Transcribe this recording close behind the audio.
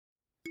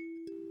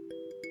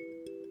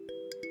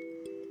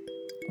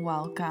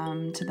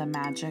Welcome to the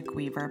Magic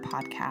Weaver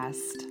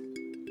podcast.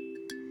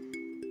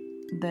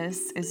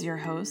 This is your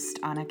host,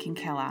 Anna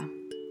Kinkela.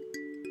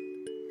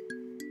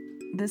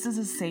 This is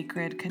a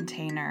sacred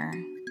container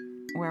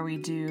where we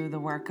do the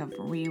work of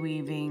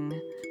reweaving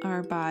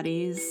our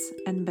bodies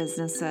and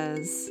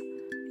businesses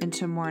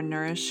into more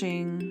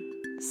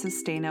nourishing,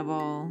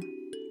 sustainable,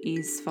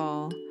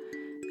 easeful,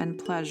 and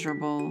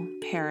pleasurable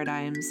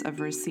paradigms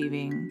of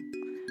receiving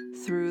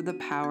through the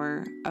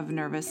power of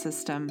nervous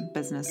system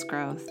business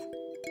growth.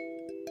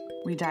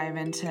 We dive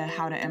into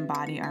how to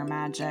embody our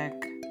magic,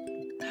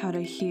 how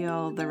to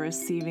heal the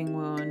receiving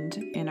wound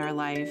in our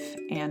life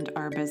and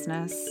our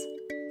business,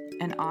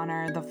 and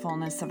honor the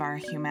fullness of our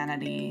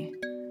humanity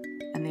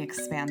and the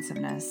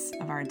expansiveness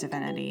of our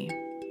divinity.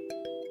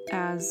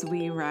 As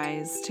we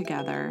rise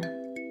together,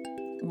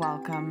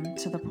 welcome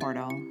to the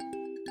portal.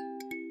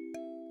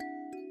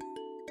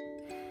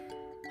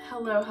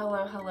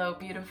 Hello,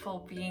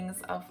 beautiful beings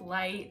of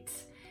light.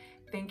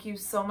 Thank you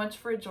so much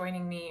for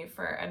joining me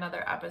for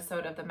another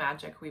episode of the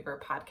Magic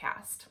Weaver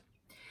podcast.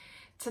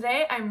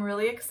 Today, I'm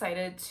really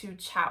excited to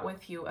chat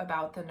with you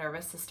about the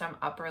nervous system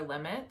upper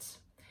limit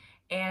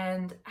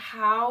and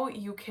how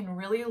you can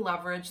really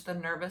leverage the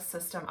nervous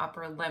system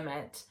upper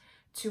limit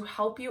to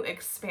help you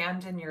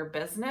expand in your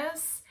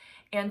business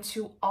and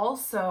to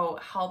also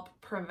help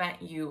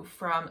prevent you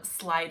from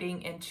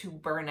sliding into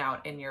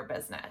burnout in your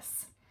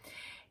business.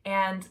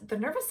 And the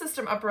nervous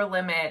system upper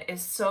limit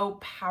is so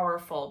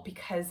powerful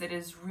because it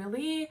is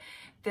really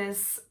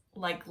this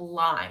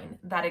line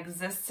that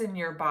exists in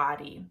your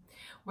body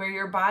where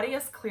your body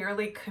is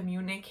clearly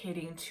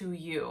communicating to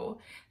you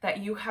that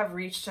you have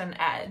reached an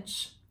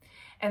edge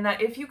and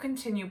that if you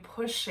continue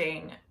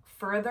pushing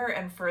further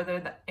and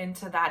further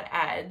into that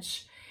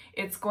edge,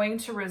 it's going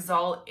to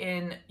result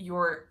in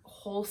your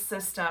whole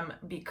system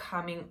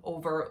becoming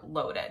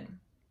overloaded.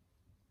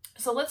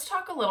 So let's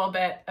talk a little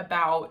bit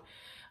about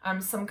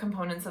some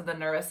components of the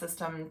nervous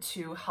system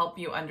to help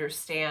you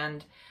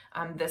understand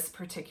this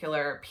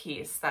particular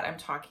piece that I'm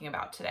talking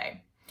about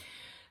today.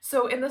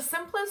 So in the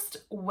simplest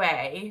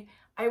way,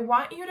 I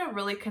want you to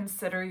really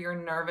consider your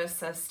nervous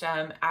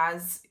system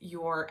as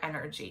your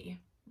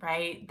energy,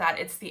 right? That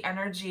it's the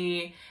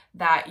energy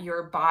that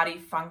your body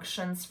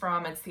functions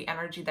from. It's the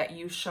energy that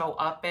you show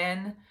up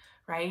in,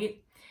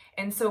 right?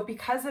 And so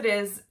because it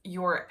is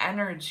your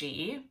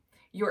energy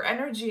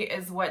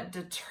is what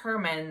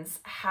determines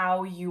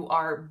how you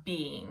are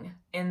being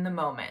in the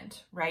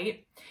moment,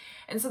 right?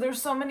 And so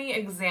there's so many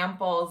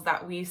examples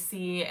that we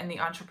see in the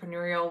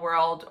entrepreneurial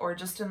world or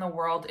just in the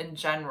world in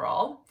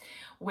general,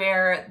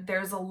 where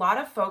there's a lot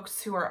of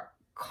folks who are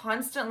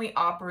constantly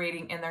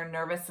operating in their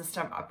nervous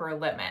system upper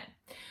limit.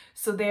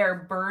 So they are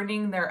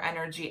burning their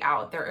energy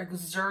out. They're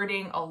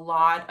exerting a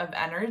lot of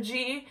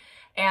energy,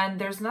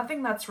 and there's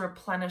nothing that's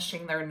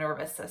replenishing their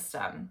nervous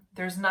system.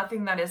 There's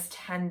nothing that is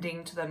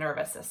tending to the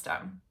nervous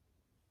system.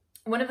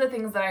 One of the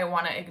things that I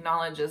want to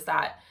acknowledge is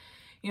that,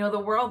 the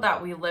world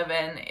that we live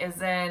in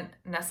isn't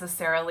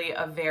necessarily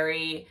a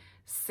very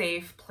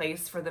safe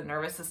place for the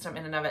nervous system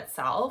in and of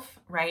itself,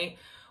 right?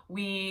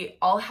 We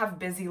all have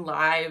busy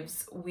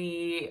lives.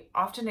 We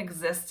often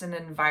exist in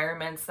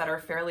environments that are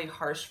fairly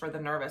harsh for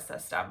the nervous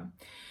system.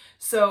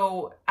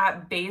 So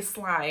at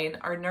baseline,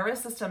 our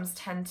nervous systems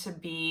tend to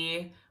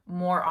be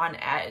more on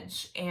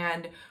edge,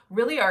 and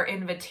really our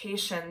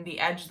invitation, the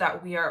edge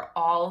that we are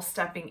all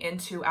stepping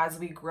into as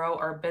we grow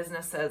our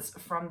businesses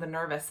from the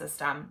nervous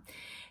system,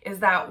 is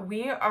that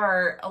we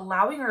are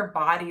allowing our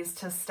bodies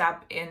to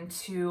step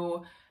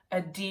into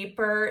a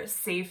deeper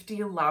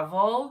safety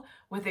level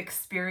with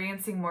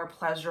experiencing more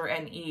pleasure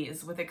and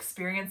ease, with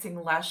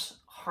experiencing less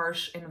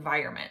harsh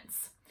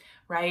environments,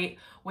 right?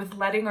 With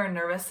letting our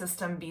nervous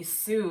system be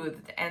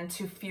soothed and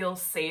to feel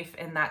safe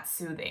in that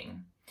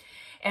soothing.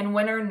 And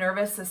when our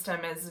nervous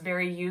system is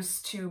very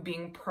used to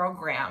being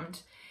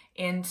programmed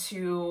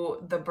into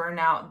the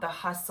burnout, the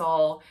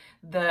hustle,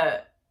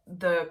 the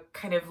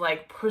kind of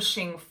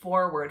pushing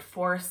forward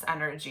force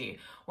energy,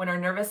 when our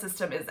nervous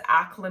system is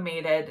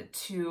acclimated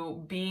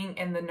to being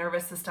in the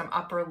nervous system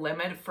upper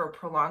limit for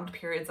prolonged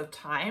periods of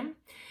time,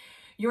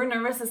 your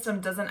nervous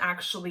system doesn't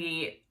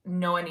actually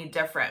know any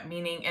different,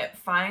 meaning it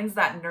finds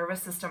that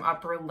nervous system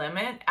upper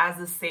limit as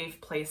a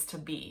safe place to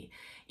be,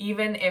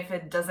 even if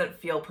it doesn't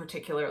feel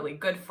particularly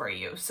good for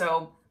you.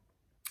 So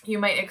you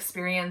might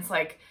experience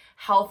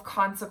health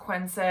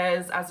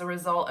consequences as a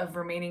result of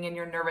remaining in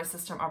your nervous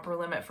system upper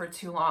limit for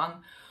too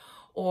long,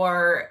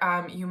 or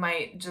you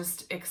might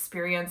just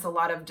experience a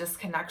lot of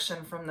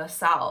disconnection from the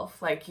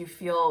self, you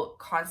feel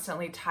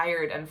constantly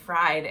tired and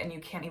fried and you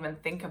can't even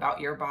think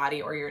about your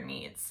body or your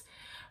needs,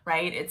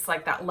 right? It's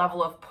that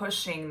level of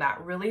pushing that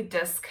really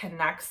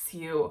disconnects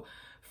you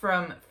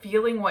from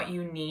feeling what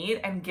you need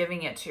and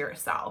giving it to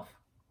yourself.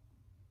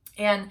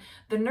 And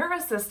the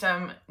nervous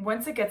system,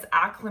 once it gets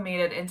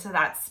acclimated into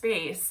that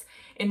space,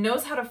 it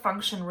knows how to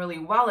function really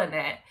well in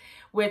it,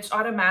 which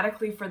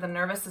automatically for the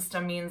nervous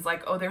system means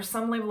there's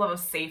some level of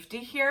safety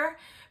here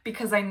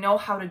because I know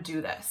how to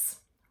do this,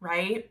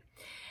 right?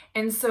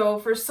 And so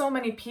for so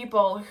many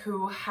people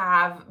who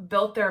have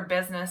built their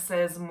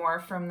businesses more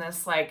from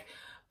this like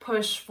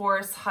push,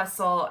 force,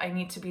 hustle, I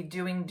need to be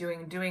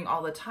doing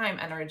all the time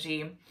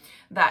energy,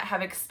 that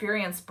have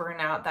experienced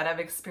burnout, that have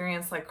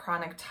experienced like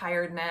chronic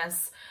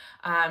tiredness,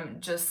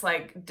 just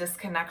like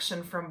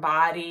disconnection from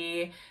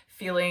body,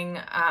 feeling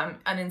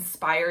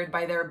uninspired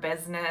by their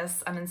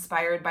business,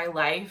 uninspired by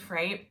life,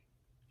 right?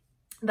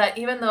 That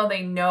even though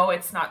they know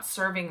it's not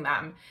serving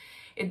them,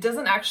 it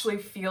doesn't actually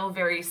feel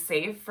very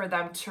safe for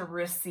them to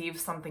receive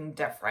something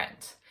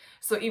different.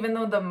 So even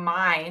though the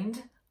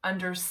mind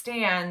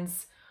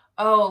understands,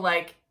 oh,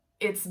 like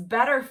it's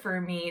better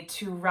for me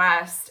to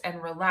rest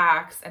and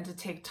relax and to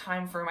take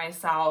time for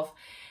myself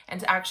and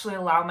to actually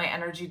allow my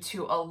energy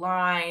to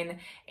align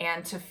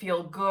and to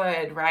feel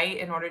good, right?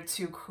 In order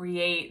to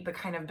create the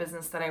kind of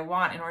business that I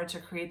want, in order to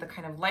create the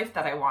kind of life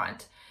that I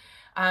want.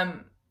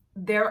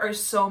 There are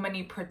so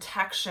many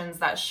protections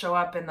that show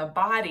up in the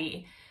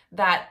body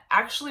that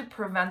actually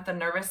prevent the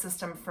nervous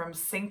system from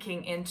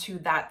sinking into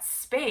that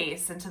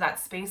space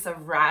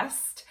of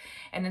rest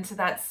and into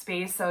that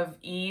space of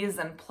ease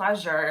and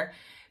pleasure,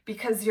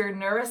 because your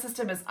nervous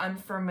system is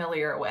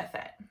unfamiliar with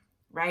it,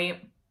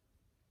 right?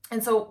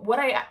 And so what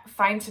I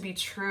find to be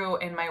true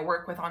in my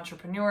work with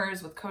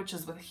entrepreneurs, with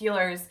coaches, with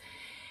healers,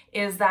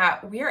 is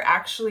that we are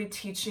actually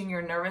teaching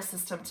your nervous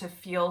system to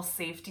feel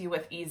safety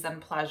with ease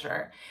and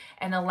pleasure,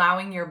 and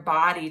allowing your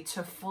body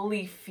to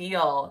fully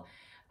feel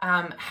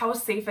how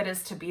safe it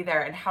is to be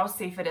there and how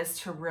safe it is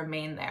to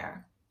remain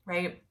there,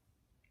 right?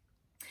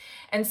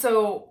 And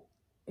so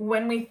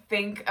when we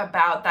think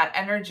about that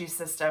energy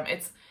system,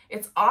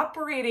 it's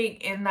operating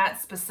in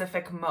that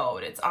specific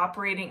mode. It's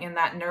operating in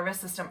that nervous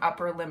system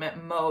upper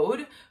limit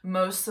mode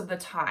most of the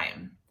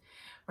time,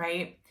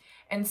 right?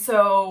 And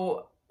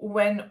so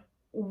when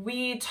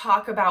we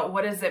talk about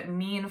what does it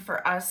mean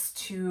for us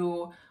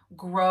to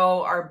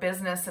grow our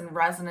business in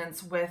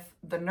resonance with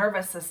the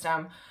nervous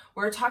system,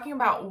 we're talking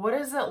about what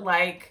is it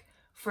like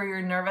for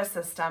your nervous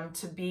system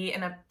to be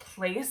in a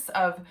place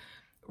of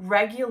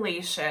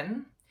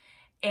regulation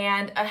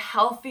and a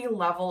healthy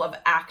level of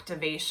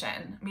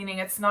activation, meaning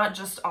it's not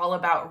just all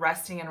about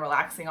resting and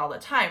relaxing all the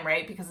time,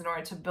 right? Because in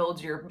order to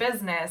build your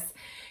business,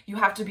 you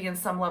have to be in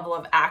some level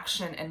of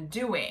action and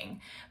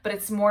doing, but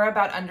it's more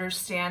about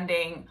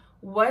understanding,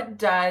 what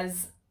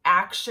does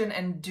action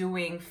and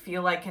doing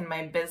feel like in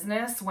my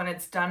business when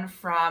it's done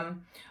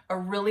from a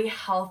really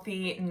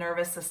healthy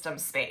nervous system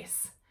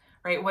space,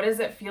 right? What does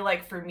it feel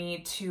like for me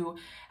to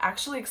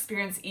actually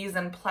experience ease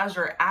and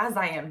pleasure as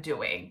I am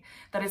doing?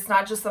 That it's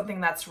not just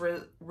something that's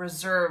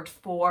reserved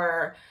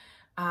for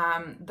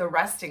the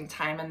resting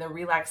time and the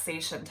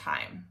relaxation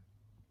time,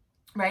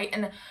 right?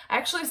 And I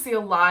actually see a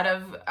lot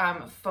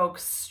of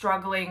folks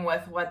struggling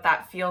with what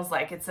that feels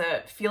like. It's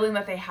a feeling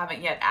that they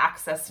haven't yet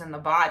accessed in the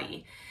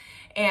body.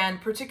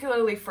 And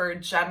particularly for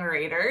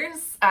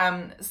generators,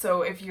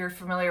 so if you're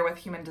familiar with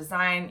human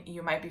design,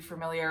 you might be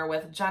familiar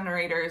with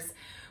generators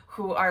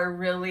who are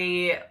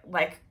really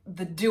like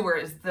the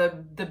doers,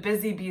 the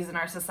busy bees in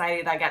our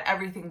society that get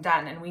everything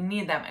done, and we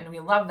need them and we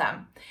love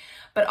them.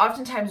 But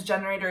oftentimes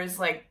generators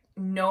like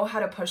know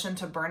how to push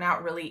into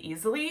burnout really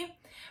easily,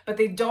 but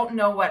they don't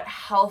know what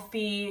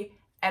healthy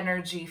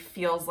energy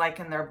feels like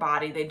in their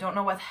body. They don't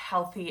know what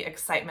healthy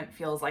excitement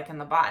feels like in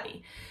the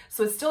body.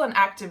 So it's still an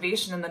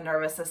activation in the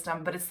nervous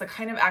system, but it's the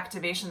kind of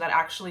activation that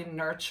actually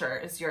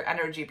nurtures your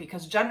energy,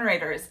 because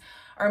generators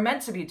are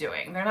meant to be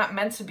doing. They're not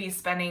meant to be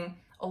spending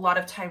a lot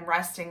of time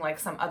resting like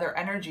some other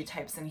energy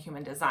types in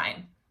human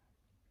design.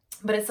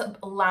 But it's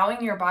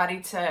allowing your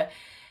body to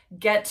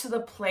get to the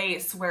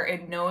place where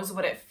it knows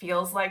what it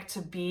feels like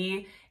to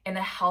be in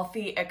a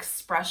healthy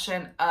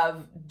expression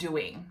of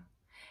doing,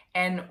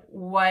 and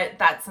what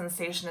that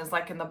sensation is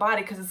like in the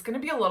body, because it's going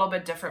to be a little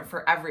bit different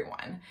for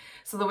everyone.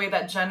 So the way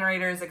that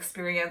generators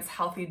experience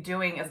healthy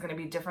doing is going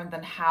to be different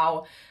than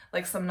how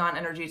like some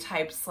non-energy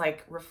types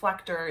like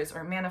reflectors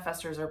or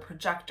manifestors or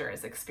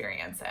projectors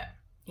experience it.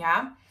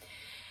 Yeah.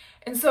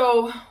 And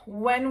so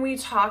when we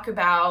talk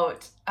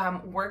about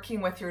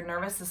working with your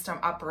nervous system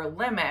upper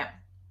limit,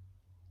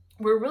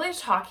 we're really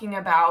talking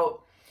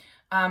about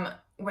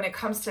when it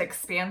comes to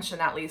expansion,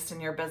 at least in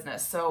your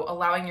business. So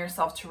allowing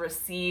yourself to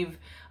receive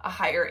a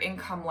higher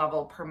income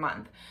level per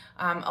month,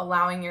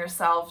 allowing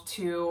yourself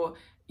to,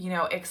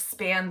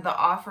 expand the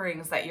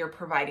offerings that you're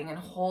providing and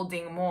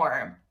holding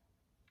more,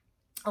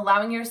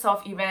 allowing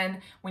yourself, even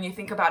when you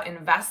think about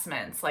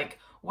investments, like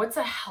what's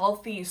a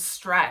healthy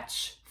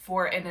stretch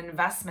for an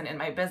investment in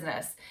my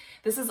business?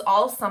 This is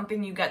all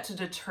something you get to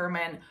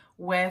determine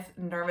with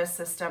nervous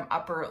system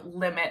upper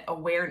limit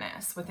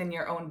awareness within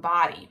your own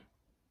body.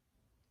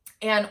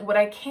 And what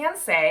I can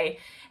say,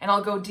 and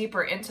I'll go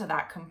deeper into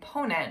that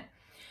component,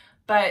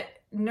 but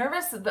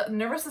the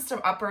nervous system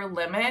upper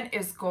limit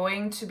is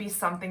going to be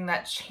something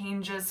that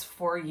changes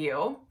for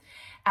you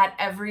at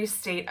every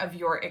state of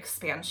your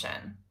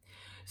expansion.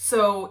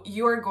 So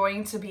you are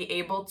going to be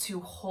able to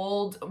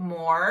hold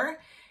more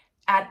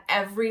at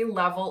every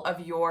level of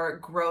your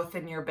growth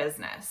in your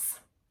business,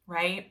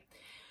 right?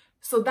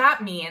 So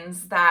that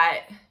means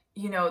that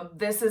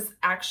this is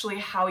actually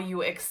how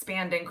you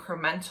expand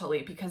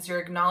incrementally, because you're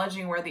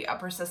acknowledging where the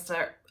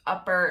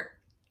upper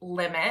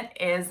limit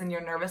is in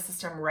your nervous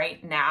system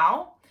right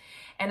now.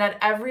 And at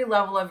every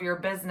level of your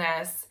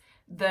business,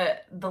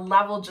 the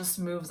level just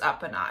moves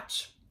up a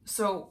notch.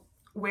 So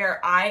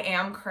where I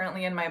am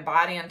currently in my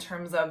body in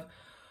terms of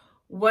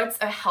what's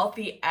a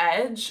healthy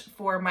edge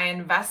for my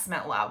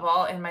investment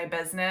level in my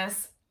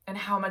business and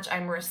how much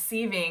I'm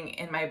receiving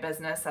in my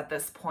business at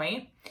this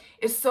point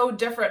is so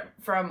different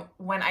from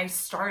when I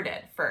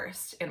started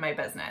first in my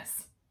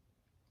business,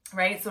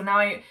 right? So now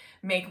I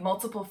make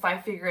multiple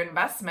 5-figure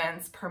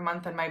investments per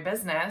month in my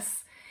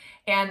business,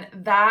 and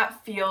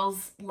that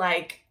feels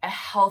like a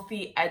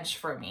healthy edge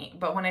for me.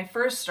 But when I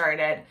first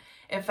started,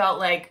 it felt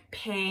like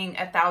paying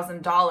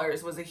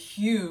 $1,000 was a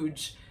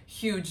huge,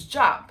 huge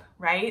jump,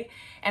 right?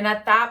 And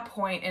at that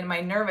point in my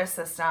nervous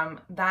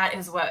system, that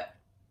is what,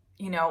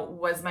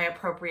 was my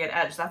appropriate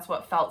edge. That's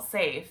what felt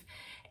safe.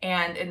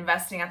 And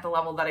investing at the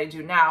level that I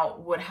do now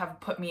would have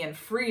put me in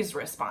freeze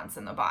response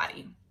in the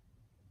body,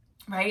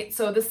 right?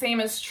 So the same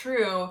is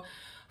true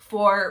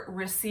for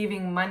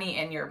receiving money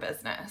in your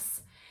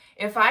business.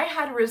 If I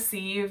had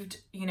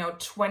received,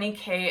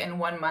 $20K in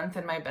 1 month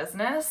in my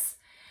business,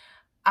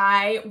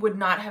 I would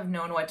not have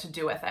known what to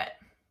do with it.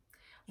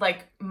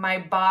 Like, my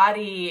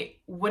body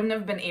wouldn't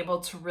have been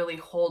able to really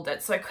hold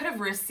it. So I could have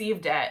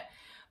received it,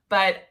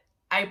 but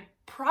I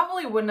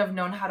probably wouldn't have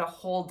known how to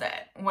hold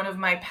it. One of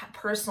my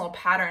personal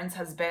patterns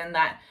has been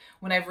that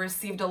when I've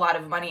received a lot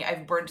of money,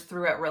 I've burned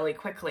through it really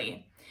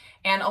quickly.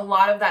 And a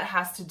lot of that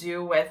has to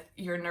do with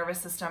your nervous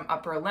system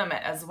upper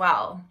limit as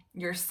well,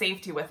 your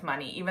safety with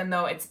money. Even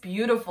though it's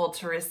beautiful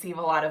to receive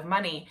a lot of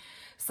money,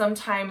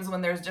 sometimes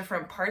when there's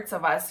different parts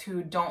of us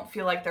who don't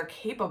feel like they're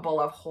capable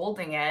of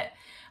holding it,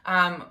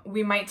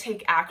 we might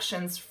take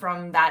actions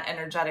from that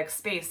energetic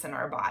space in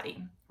our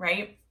body,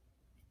 right?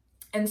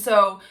 And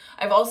so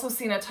I've also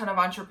seen a ton of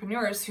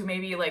entrepreneurs who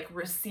maybe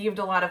received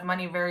a lot of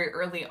money very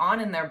early on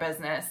in their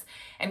business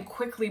and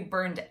quickly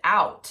burned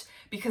out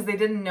because they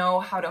didn't know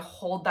how to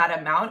hold that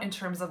amount in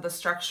terms of the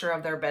structure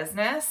of their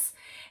business.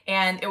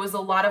 And it was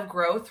a lot of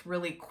growth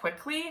really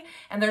quickly,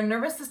 and their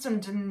nervous system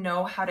didn't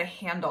know how to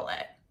handle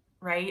it,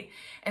 right?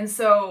 And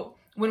so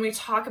when we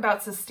talk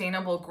about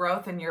sustainable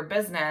growth in your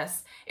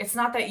business, it's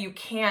not that you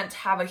can't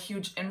have a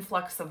huge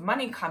influx of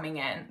money coming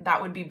in. That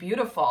would be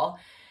beautiful.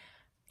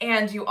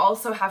 And you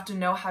also have to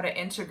know how to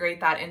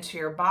integrate that into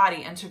your body,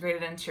 integrate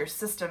it into your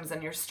systems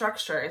and your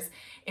structures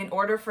in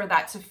order for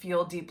that to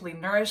feel deeply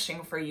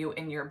nourishing for you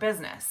in your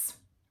business,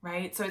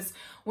 right? So it's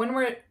when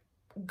we're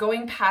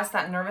going past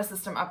that nervous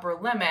system upper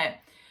limit,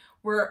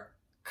 we're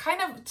kind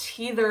of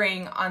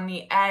teetering on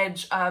the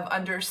edge of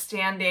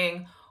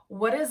understanding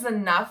what is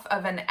enough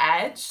of an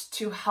edge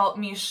to help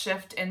me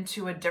shift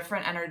into a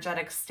different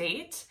energetic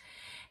state,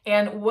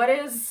 and what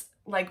is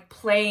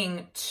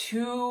playing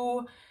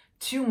too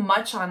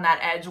much on that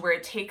edge where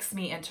it takes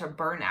me into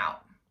burnout.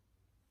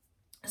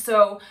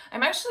 So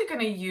I'm actually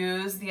going to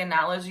use the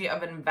analogy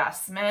of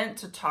investment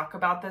to talk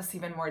about this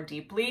even more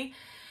deeply,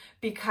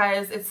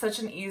 because it's such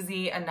an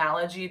easy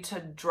analogy to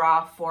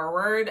draw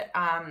forward.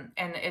 And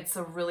it's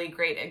a really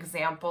great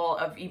example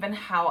of even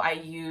how I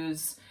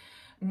use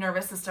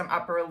nervous system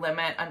upper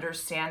limit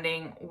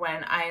understanding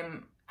when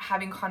I'm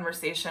having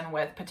conversation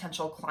with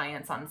potential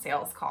clients on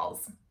sales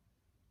calls.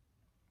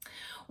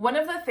 One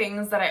of the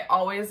things that I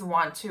always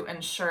want to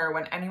ensure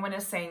when anyone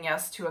is saying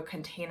yes to a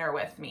container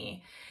with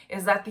me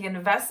is that the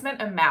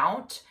investment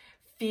amount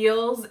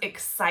feels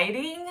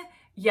exciting,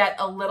 yet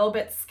a little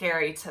bit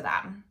scary to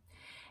them.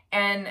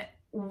 And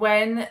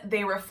when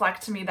they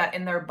reflect to me that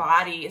in their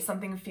body,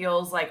 something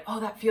feels like, oh,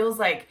 that feels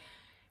like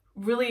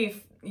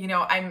really,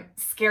 I'm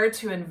scared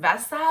to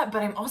invest that,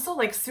 but I'm also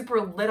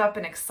super lit up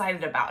and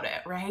excited about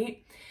it,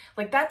 right?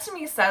 That to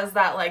me says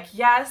that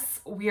yes,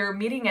 we are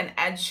meeting an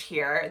edge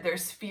here.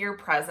 There's fear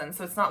present.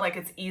 So it's not like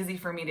it's easy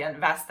for me to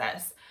invest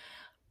this.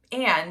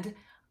 And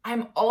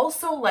I'm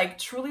also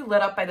truly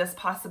lit up by this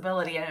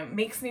possibility, and it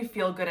makes me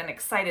feel good and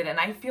excited. And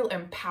I feel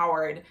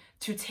empowered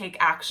to take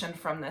action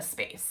from this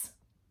space,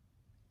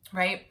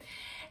 right?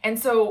 And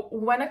so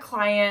when a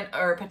client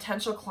or a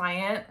potential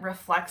client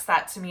reflects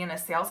that to me in a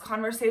sales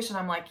conversation,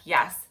 I'm like,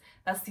 yes,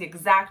 that's the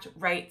exact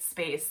right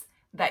space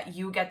that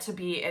you get to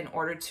be in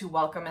order to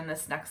welcome in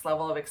this next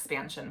level of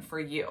expansion for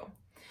you.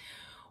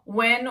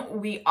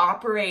 When we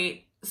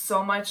operate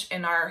so much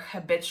in our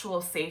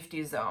habitual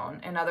safety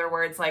zone, in other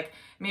words,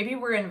 maybe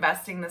we're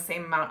investing the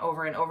same amount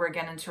over and over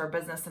again into our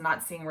business and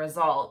not seeing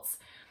results,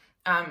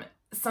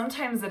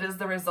 sometimes it is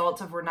the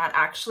result of we're not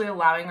actually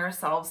allowing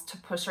ourselves to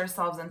push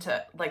ourselves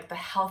into the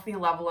healthy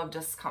level of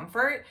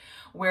discomfort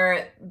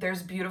where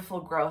there's beautiful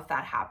growth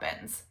that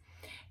happens.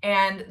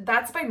 And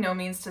that's by no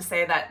means to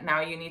say that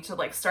now you need to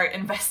start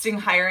investing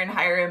higher and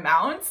higher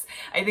amounts.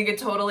 I think it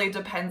totally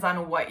depends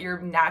on what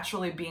you're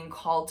naturally being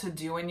called to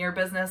do in your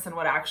business and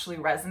what actually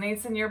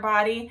resonates in your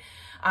body.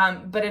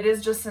 But it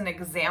is just an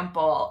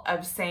example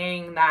of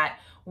saying that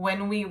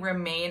when we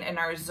remain in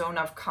our zone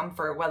of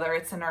comfort, whether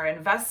it's in our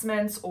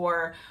investments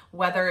or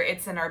whether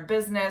it's in our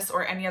business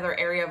or any other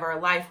area of our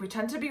life. We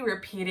tend to be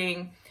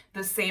repeating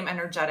the same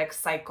energetic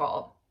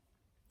cycle.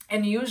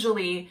 And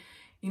usually,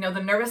 the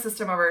nervous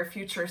system of our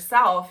future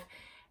self,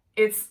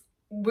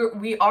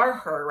 we are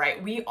her,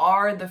 right? We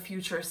are the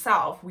future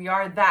self. We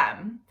are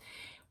them.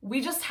 We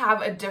just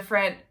have a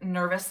different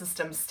nervous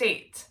system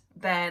state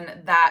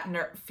than that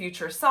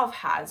future self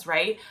has,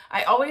 right?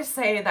 I always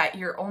say that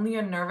you're only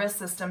a nervous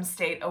system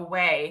state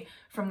away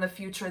from the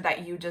future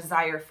that you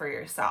desire for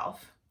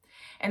yourself.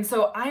 And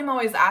so I'm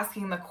always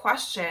asking the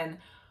question,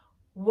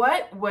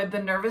 what would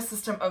the nervous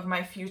system of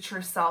my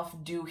future self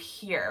do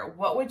here?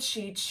 What would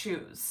she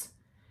choose?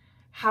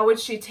 How would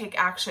she take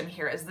action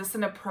here? Is this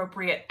an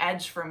appropriate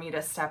edge for me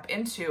to step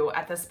into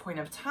at this point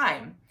of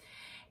time?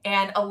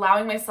 And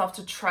allowing myself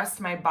to trust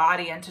my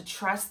body and to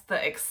trust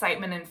the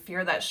excitement and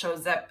fear that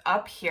shows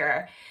up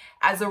here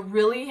as a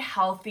really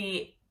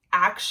healthy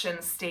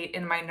action state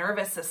in my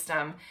nervous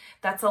system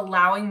that's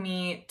allowing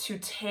me to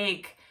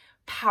take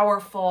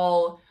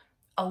powerful,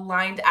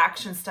 aligned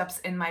action steps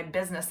in my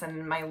business and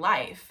in my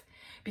life.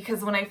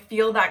 Because when I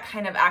feel that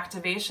kind of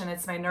activation,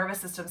 it's my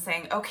nervous system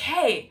saying,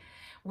 okay,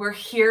 we're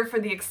here for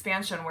the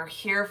expansion. We're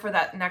here for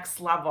that next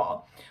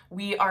level.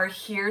 We are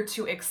here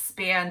to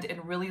expand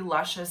in really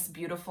luscious,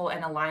 beautiful,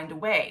 and aligned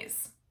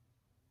ways.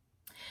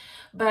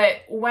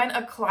 But when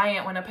I'm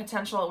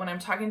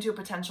talking to a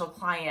potential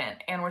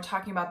client and we're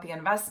talking about the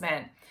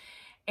investment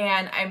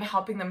and I'm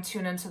helping them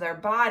tune into their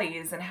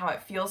bodies and how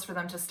it feels for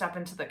them to step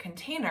into the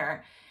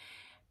container,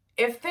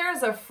 if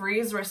there's a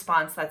freeze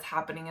response that's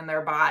happening in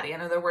their body,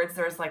 in other words,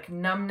 there's like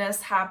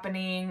numbness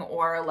happening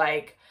or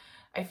like,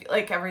 I feel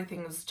like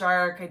everything's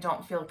dark, I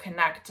don't feel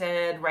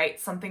connected, right?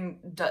 Something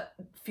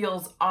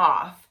feels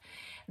off.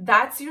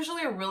 That's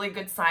usually a really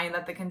good sign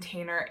that the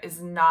container is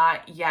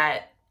not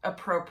yet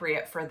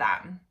appropriate for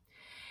them.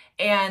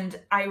 And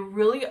I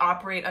really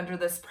operate under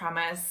this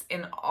premise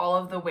in all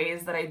of the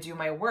ways that I do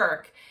my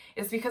work,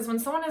 is because when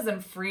someone is in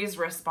freeze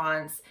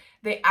response,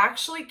 they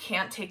actually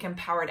can't take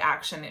empowered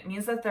action. It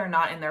means that they're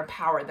not in their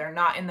power, they're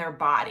not in their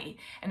body.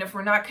 And if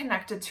we're not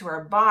connected to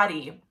our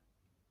body,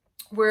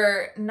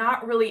 we're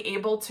not really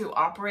able to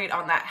operate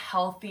on that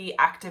healthy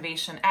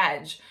activation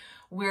edge.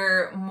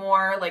 We're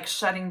more like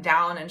shutting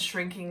down and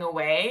shrinking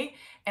away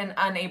and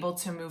unable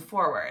to move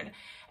forward.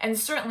 And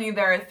certainly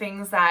there are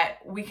things that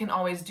we can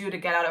always do to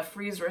get out of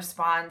freeze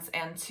response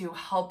and to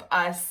help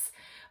us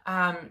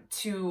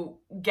to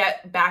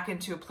get back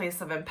into a place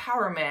of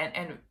empowerment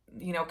and,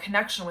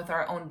 connection with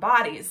our own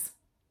bodies.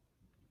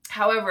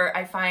 However,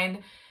 I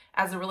find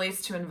as it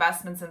relates to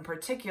investments in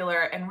particular,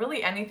 and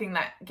really anything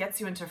that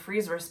gets you into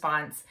freeze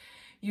response,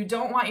 you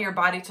don't want your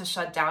body to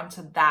shut down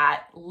to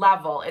that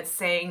level. It's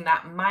saying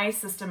that my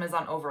system is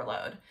on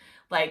overload.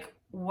 Like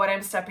what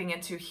I'm stepping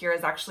into here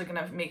is actually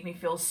going to make me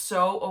feel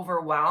so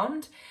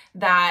overwhelmed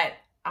that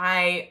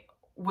I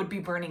would be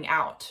burning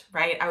out,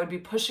 right? I would be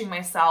pushing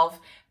myself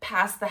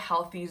past the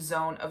healthy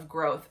zone of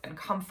growth and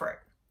comfort.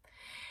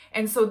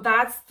 And so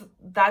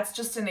that's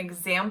just an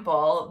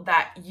example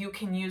that you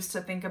can use to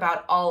think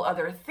about all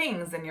other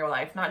things in your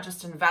life, not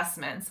just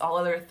investments, all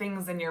other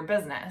things in your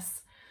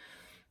business.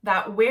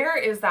 That where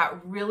is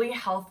that really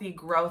healthy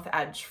growth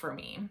edge for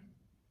me?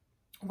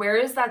 Where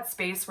is that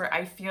space where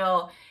I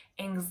feel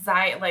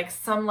anxiety, like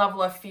some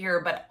level of fear,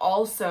 but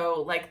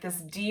also like this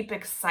deep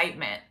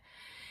excitement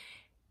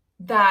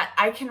that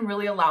I can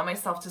really allow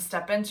myself to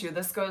step into?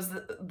 This goes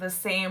the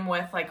same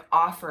with like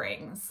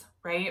offerings,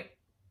 right?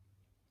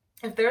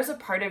 If there's a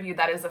part of you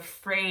that is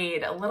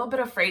afraid, a little bit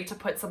afraid to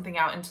put something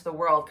out into the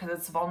world because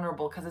it's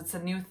vulnerable, because it's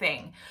a new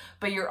thing,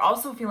 but you're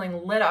also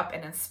feeling lit up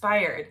and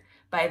inspired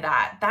by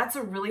that, that's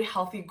a really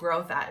healthy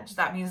growth edge.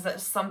 That means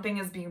that something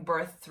is being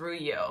birthed through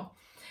you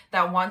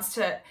that wants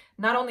to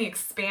not only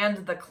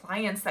expand the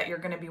clients that you're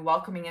going to be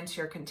welcoming into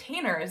your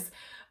containers,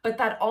 but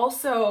that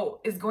also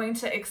is going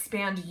to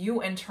expand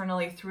you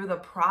internally through the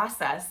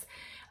process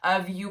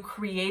of you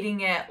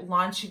creating it,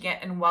 launching it,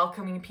 and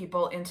welcoming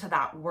people into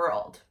that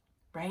world.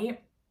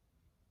 Right?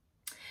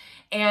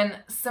 And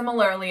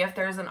similarly, if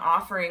there's an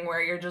offering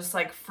where you're just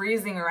like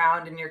freezing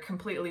around and you're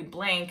completely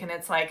blank and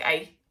it's like,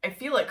 I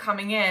feel it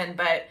coming in,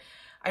 but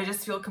I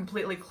just feel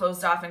completely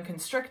closed off and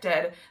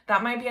constricted,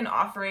 that might be an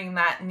offering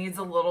that needs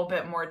a little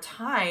bit more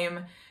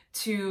time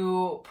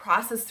to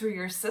process through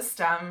your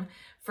system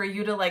for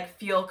you to like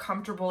feel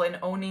comfortable in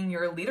owning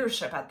your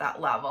leadership at that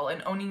level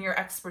and owning your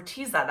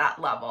expertise at that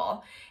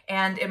level.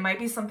 And it might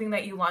be something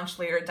that you launch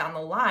later down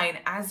the line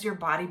as your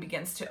body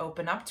begins to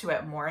open up to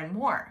it more and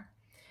more,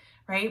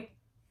 right?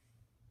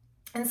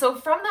 And so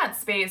from that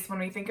space, when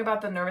we think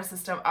about the nervous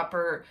system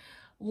upper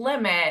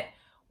limit,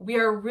 we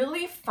are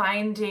really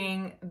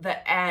finding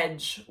the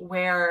edge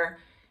where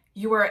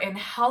you are in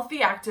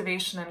healthy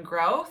activation and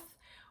growth,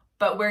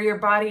 but where your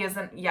body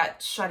isn't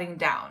yet shutting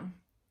down.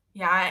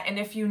 Yeah, and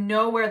if you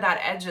know where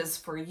that edge is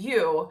for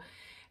you,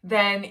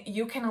 then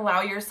you can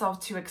allow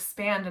yourself to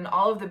expand in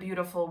all of the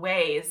beautiful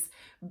ways,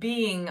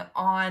 being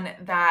on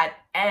that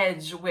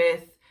edge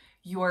with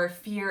your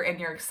fear and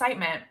your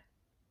excitement,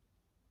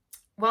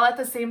 while at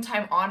the same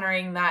time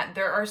honoring that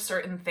there are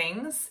certain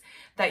things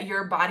that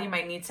your body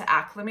might need to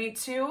acclimate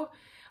to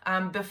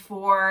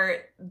before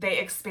they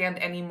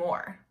expand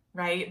anymore,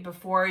 right?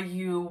 Before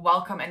you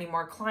welcome any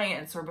more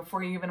clients, or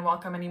before you even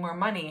welcome any more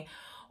money,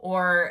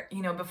 or,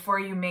 before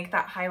you make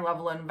that high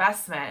level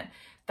investment,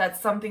 that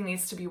something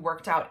needs to be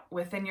worked out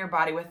within your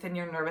body, within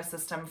your nervous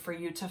system, for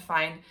you to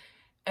find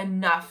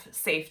enough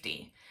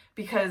safety.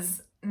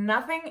 Because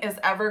nothing is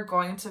ever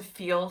going to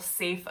feel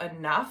safe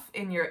enough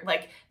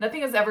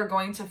nothing is ever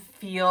going to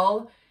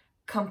feel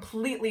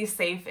completely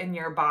safe in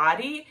your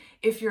body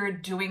if you're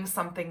doing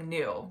something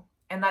new.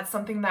 And that's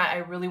something that I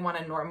really want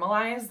to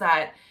normalize,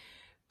 that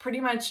pretty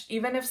much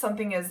even if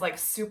something is like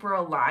super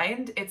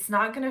aligned, it's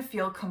not going to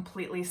feel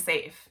completely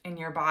safe in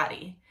your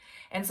body.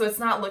 And so it's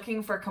not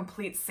looking for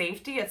complete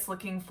safety, it's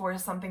looking for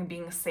something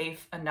being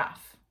safe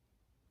enough.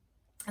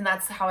 And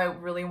that's how I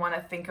really want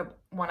to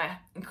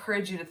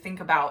encourage you to think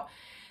about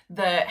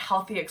the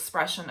healthy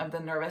expression of the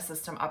nervous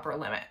system upper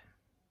limit.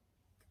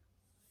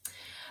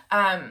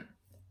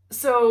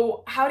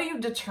 So how do you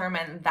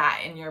determine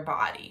that in your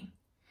body?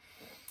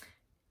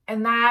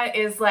 And that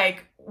is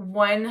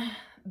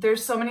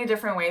there's so many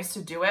different ways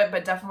to do it,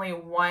 but definitely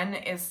one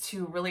is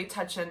to really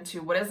touch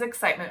into, what does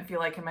excitement feel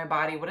like in my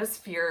body? What does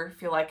fear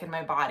feel like in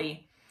my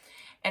body?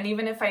 And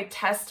even if I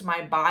test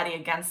my body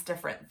against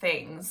different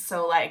things,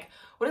 so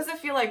what does it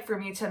feel like for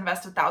me to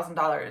invest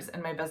 $1,000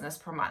 in my business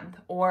per month,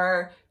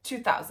 or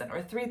 $2,000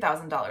 or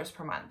 $3,000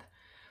 per month?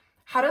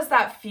 How does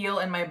that feel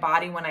in my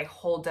body when I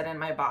hold it in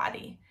my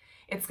body?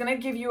 It's going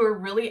to give you a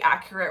really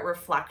accurate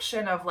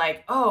reflection of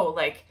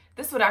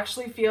this would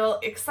actually feel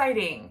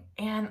exciting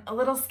and a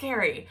little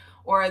scary,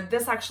 or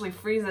this actually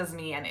freezes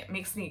me and it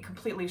makes me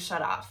completely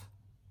shut off.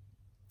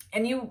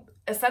 And you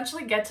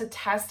essentially get to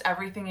test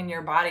everything in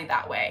your body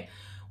that way.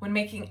 When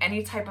making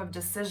any type of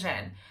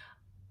decision,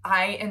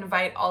 I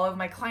invite all of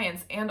my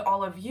clients and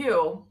all of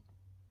you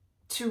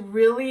to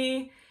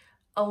really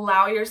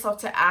allow yourself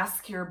to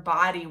ask your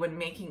body when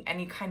making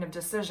any kind of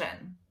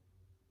decision.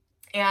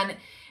 And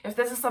if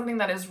this is something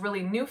that is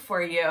really new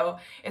for you,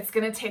 it's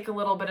going to take a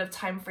little bit of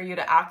time for you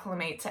to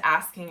acclimate to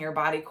asking your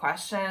body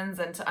questions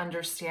and to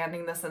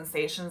understanding the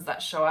sensations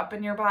that show up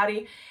in your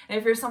body. And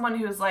if you're someone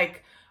who's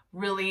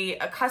really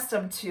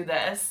accustomed to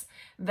this,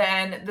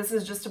 then this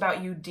is just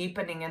about you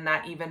deepening in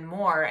that even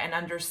more and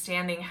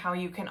understanding how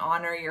you can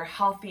honor your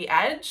healthy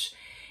edge,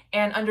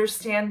 and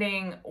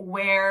understanding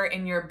where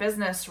in your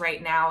business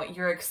right now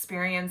you're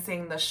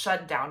experiencing the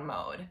shutdown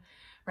mode,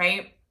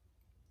 right?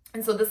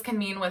 And so this can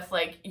mean with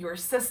your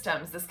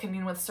systems, this can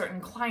mean with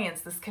certain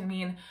clients, this can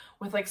mean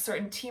with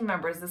certain team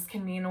members, this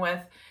can mean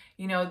with,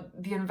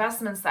 the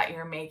investments that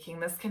you're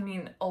making, this can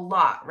mean a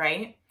lot,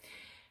 right?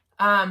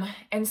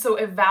 And so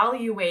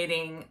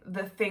evaluating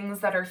the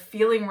things that are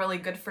feeling really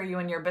good for you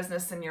in your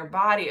business and your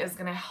body is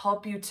going to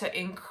help you to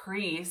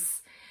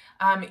increase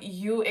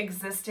you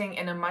existing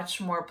in a much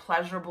more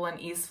pleasurable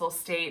and easeful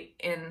state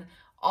in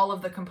all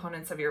of the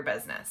components of your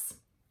business,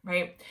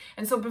 right?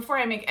 And so before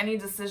I make any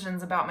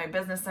decisions about my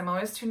business, I'm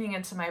always tuning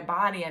into my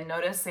body and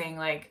noticing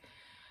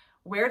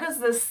where does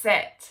this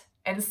sit?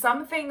 And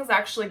some things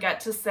actually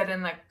get to sit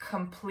in a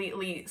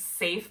completely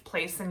safe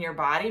place in your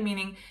body,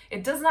 meaning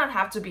it does not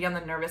have to be on the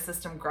nervous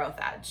system growth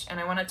edge. And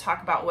I want to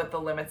talk about what the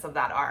limits of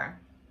that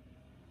are.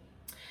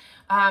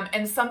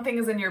 And some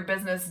things in your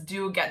business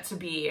do get to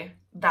be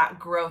that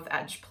growth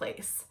edge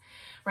place,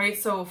 right?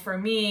 So for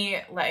me,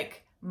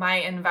 my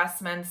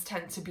investments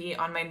tend to be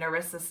on my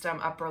nervous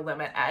system upper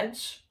limit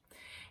edge.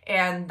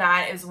 And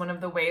that is one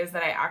of the ways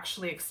that I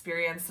actually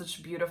experience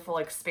such beautiful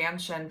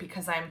expansion,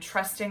 because I'm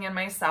trusting in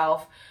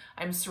myself.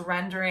 I'm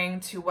surrendering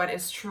to what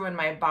is true in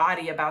my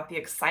body about the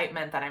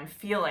excitement that I'm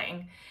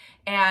feeling,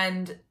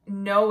 and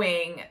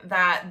knowing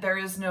that there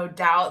is no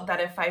doubt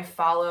that if I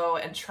follow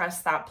and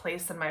trust that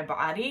place in my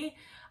body,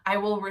 I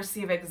will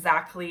receive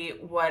exactly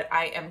what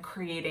I am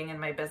creating in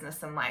my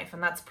business and life.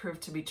 And that's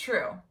proved to be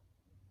true,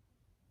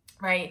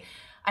 right?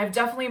 I've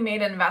definitely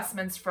made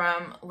investments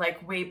from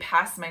way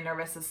past my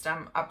nervous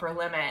system upper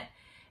limit,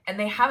 and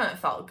they haven't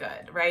felt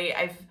good, right?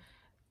 I've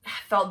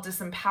felt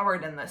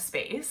disempowered in this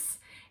space,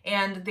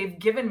 and they've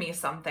given me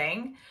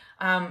something,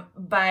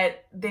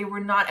 but they were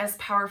not as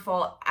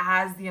powerful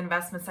as the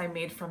investments I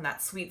made from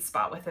that sweet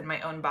spot within my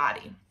own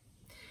body.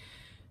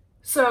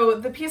 So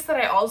the piece that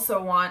I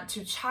also want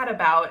to chat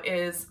about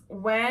is,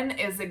 when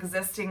is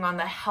existing on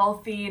the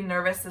healthy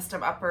nervous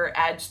system upper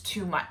edge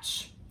too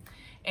much?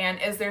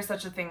 And is there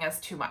such a thing as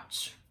too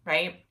much,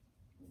 right?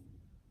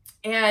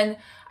 And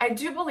I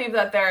do believe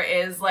that there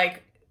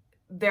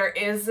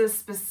is a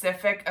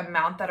specific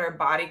amount that our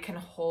body can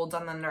hold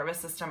on the nervous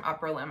system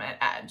upper limit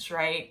edge,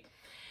 right?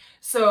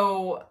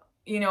 So,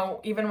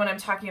 even when I'm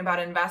talking about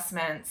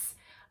investments,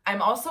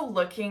 I'm also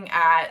looking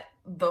at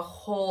the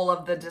whole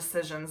of the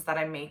decisions that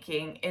I'm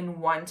making at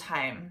one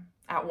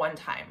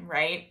time,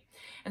 right?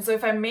 And so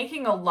if I'm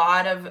making a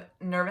lot of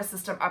nervous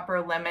system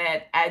upper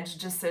limit edge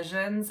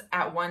decisions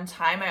at one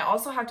time, I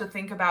also have to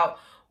think about,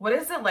 what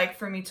is it like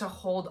for me to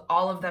hold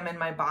all of them in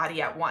my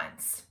body at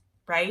once,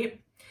 right?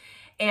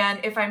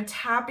 And if I'm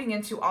tapping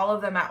into all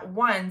of them at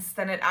once,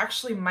 then it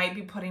actually might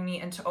be putting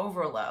me into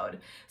overload.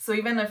 So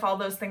even if all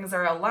those things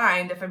are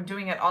aligned, if I'm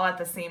doing it all at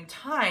the same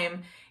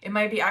time, it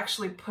might be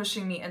actually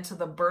pushing me into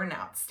the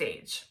burnout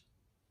stage.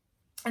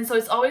 And so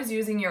it's always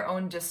using your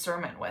own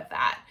discernment with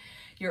that,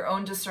 your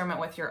own discernment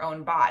with your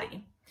own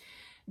body.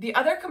 The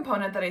other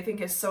component that I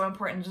think is so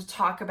important to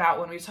talk about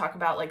when we talk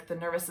about like the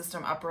nervous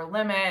system upper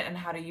limit and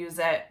how to use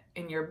it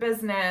in your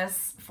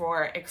business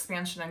for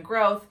expansion and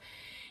growth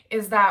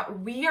is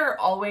that we are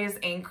always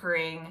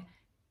anchoring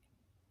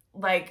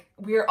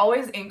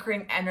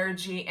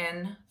energy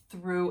in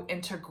through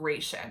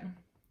integration.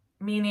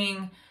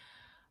 Meaning,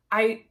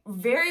 I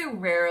very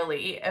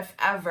rarely, if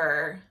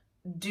ever,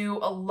 do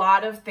a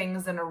lot of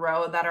things in a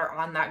row that are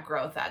on that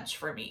growth edge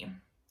for me.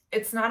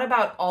 It's not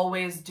about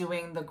always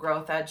doing the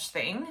growth edge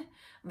thing.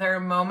 There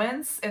are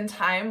moments in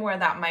time where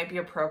that might be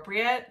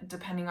appropriate,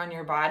 depending on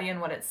your body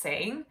and what it's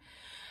saying.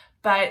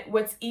 But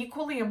what's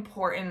equally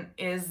important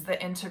is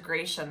the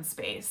integration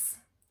space,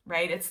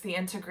 right? It's the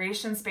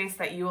integration space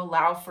that you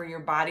allow for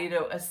your body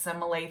to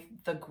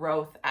assimilate the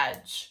growth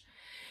edge.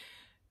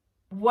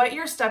 What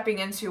you're stepping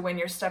into when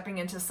you're stepping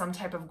into some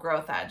type of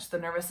growth edge, the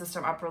nervous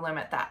system upper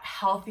limit, that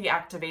healthy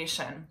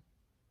activation,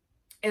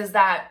 is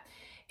that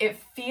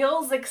it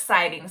feels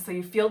exciting. So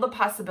you feel the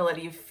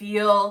possibility, you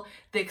feel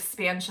the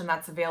expansion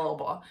that's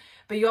available,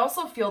 but you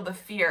also feel the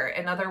fear.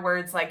 In other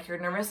words, like your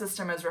nervous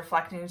system is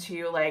reflecting to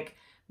you like,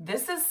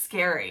 this is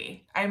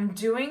scary. I'm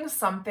doing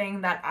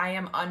something that I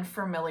am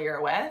unfamiliar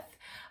with.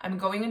 I'm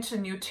going into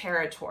new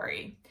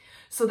territory.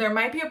 So there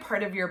might be a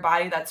part of your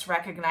body that's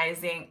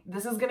recognizing,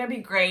 this is going to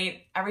be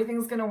great.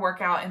 Everything's going to work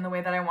out in the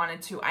way that I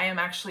wanted to. I am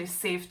actually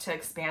safe to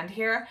expand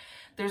here.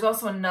 There's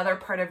also another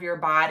part of your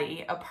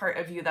body, a part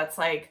of you that's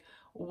like,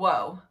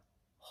 whoa,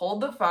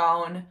 hold the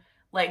phone.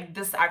 Like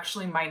this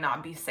actually might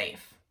not be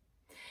safe.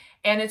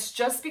 And it's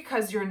just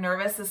because your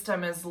nervous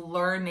system is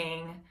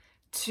learning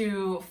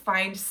to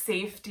find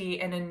safety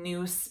in a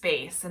new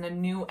space, in a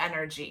new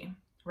energy,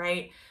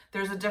 right?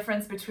 There's a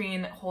difference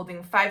between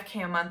holding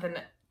 5K a month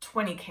and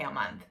 20K a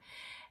month.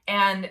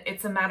 And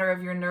it's a matter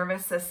of your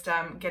nervous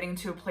system getting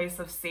to a place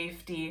of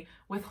safety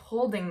with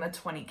holding the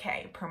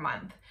 20K per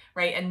month,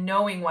 right? And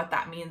knowing what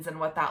that means and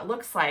what that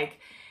looks like.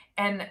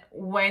 And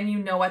when you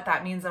know what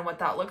that means and what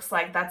that looks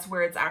like, that's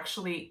where it's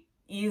actually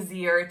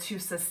easier to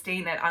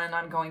sustain it on an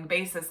ongoing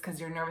basis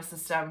because your nervous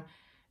system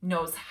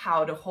knows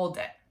how to hold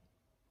it.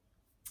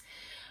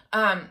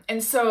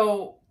 And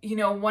so,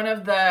 one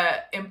of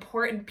the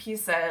important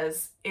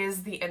pieces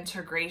is the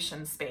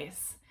integration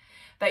space,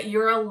 that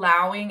you're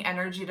allowing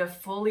energy to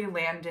fully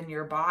land in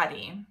your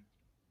body,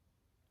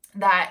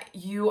 that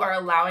you are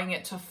allowing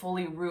it to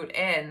fully root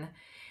in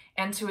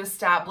and to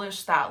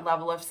establish that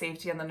level of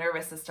safety in the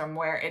nervous system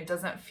where it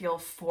doesn't feel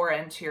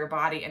foreign to your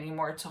body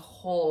anymore to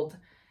hold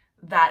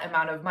that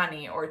amount of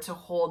money or to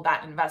hold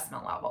that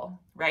investment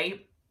level,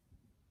 right?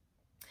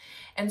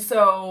 And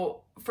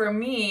so for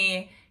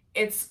me,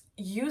 it's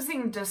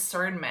using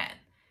discernment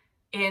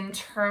in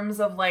terms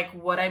of like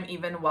what I'm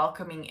even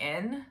welcoming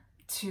in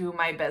to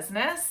my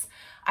business.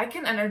 I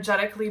can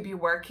energetically be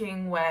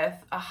working with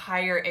a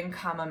higher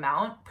income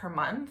amount per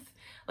month,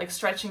 like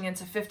stretching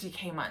into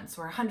 50K months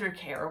or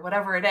 100K or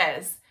whatever it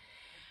is.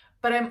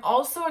 But I'm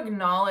also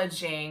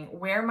acknowledging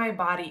where my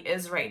body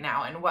is right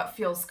now and what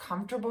feels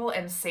comfortable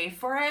and safe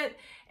for it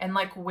and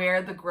like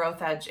where the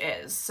growth edge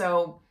is.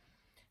 So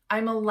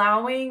I'm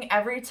allowing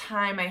every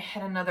time I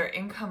hit another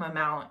income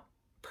amount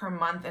per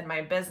month in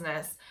my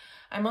business,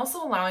 I'm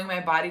also allowing my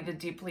body to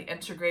deeply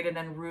integrate it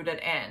and root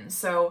it in.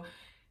 So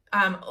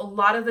a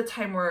lot of the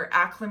time we're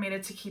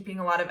acclimated to keeping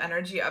a lot of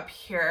energy up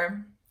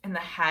here in the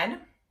head.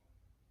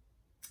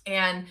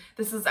 And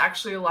this is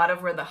actually a lot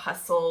of where the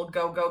hustle,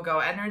 go, go, go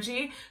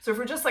energy. So if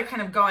we're just like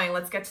kind of going,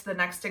 let's get to the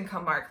next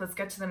income mark, let's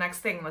get to the next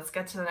thing, let's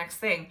get to the next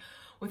thing,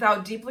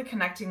 without deeply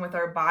connecting with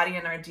our body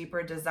and our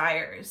deeper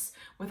desires,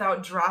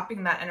 without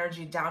dropping that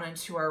energy down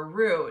into our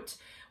root,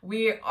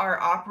 we are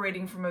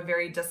operating from a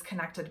very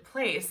disconnected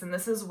place. And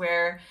this is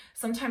where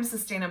sometimes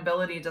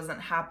sustainability doesn't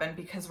happen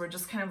because we're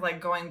just kind of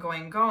like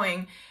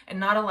going, and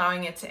not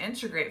allowing it to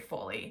integrate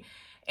fully.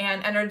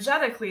 And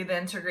energetically, the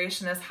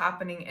integration is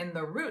happening in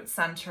the root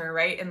center,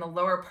 right? In the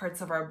lower parts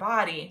of our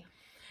body.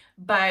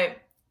 But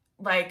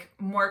like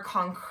more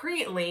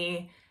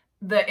concretely,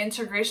 the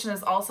integration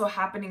is also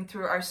happening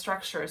through our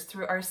structures,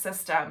 through our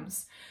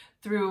systems,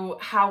 through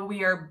how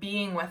we are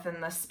being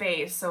within the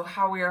space. So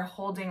how we are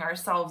holding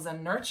ourselves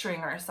and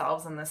nurturing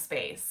ourselves in the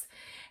space.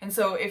 And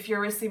so if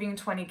you're receiving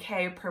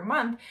 20K per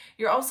month,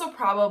 you're also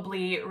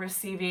probably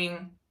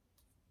receiving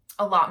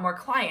a lot more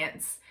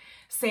clients.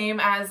 Same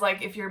as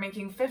like if you're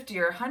making 50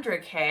 or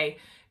 100K,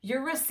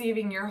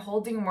 you're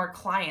holding more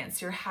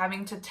clients. You're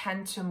having to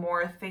tend to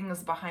more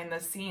things behind the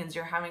scenes.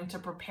 You're having to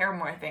prepare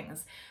more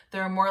things.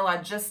 There are more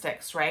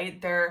logistics,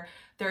 right? There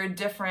are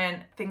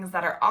different things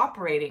that are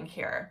operating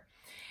here.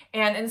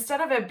 And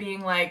instead of it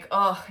being like,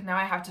 oh, now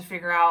I have to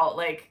figure out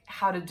like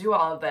how to do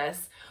all of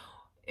this,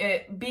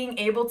 being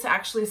able to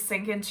actually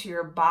sink into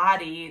your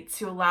body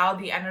to allow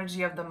the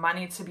energy of the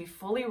money to be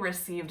fully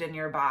received in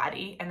your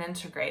body and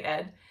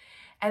integrated.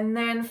 And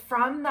then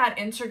from that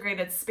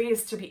integrated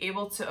space to be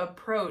able to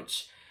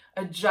approach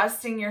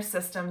adjusting your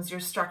systems, your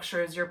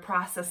structures, your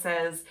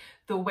processes,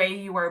 the way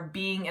you are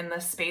being in the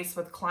space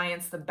with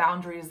clients, the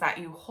boundaries that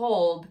you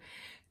hold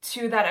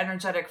to that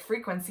energetic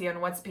frequency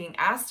and what's being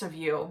asked of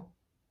you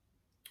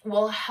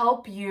will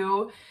help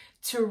you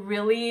to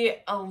really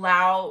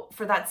allow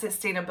for that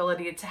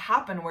sustainability to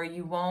happen where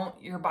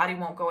your body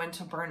won't go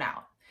into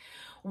burnout.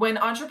 When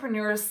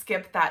entrepreneurs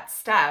skip that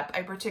step,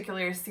 I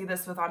particularly see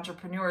this with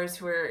entrepreneurs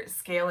who are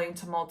scaling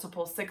to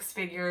multiple 6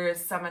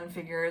 figures, 7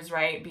 figures,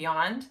 right,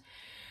 beyond,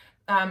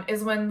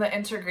 is when the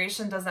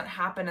integration doesn't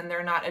happen and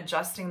they're not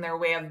adjusting their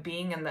way of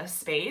being in this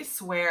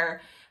space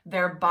where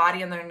their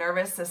body and their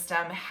nervous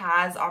system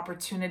has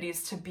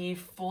opportunities to be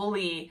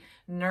fully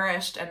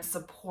nourished and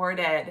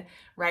supported,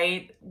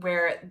 right?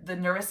 Where the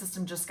nervous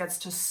system just gets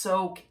to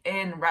soak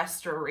in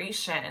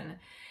restoration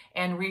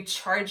and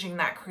recharging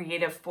that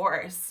creative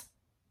force.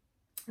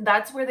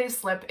 That's where they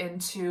slip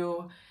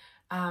into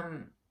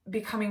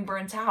becoming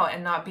burnt out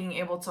and not being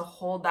able to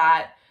hold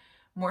that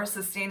more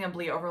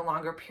sustainably over a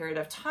longer period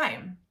of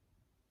time.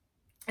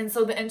 And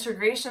so the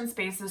integration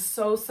space is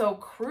so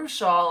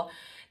crucial,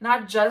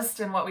 not just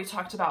in what we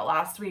talked about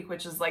last week,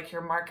 which is like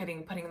your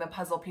marketing, putting the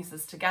puzzle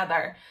pieces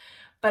together,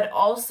 but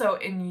also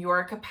in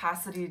your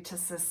capacity to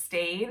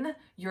sustain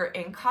your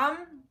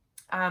income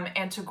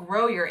and to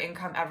grow your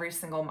income every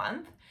single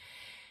month.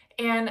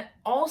 And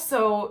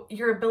also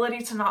your ability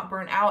to not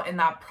burn out in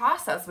that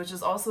process, which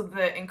is also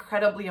the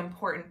incredibly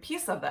important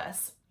piece of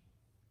this.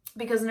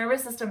 Because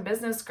nervous system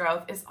business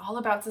growth is all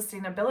about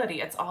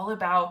sustainability. It's all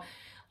about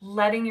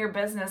letting your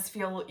business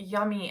feel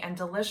yummy and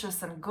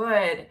delicious and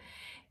good,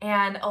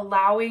 and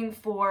allowing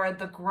for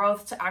the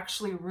growth to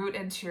actually root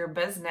into your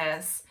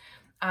business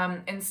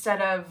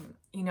instead of,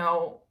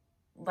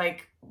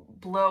 like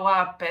blow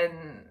up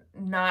and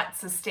not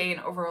sustain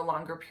over a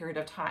longer period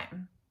of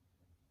time.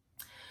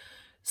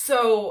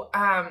 So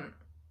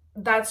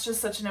that's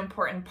just such an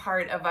important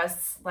part of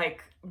us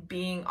like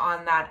being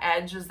on that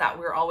edge, is that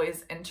we're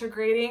always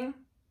integrating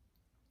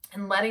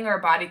and letting our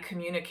body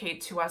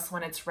communicate to us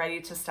when it's ready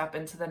to step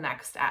into the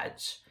next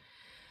edge.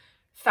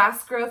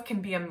 Fast growth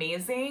can be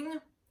amazing,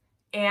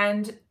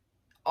 and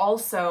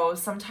also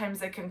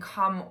sometimes it can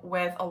come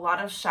with a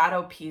lot of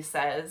shadow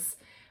pieces,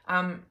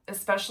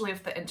 especially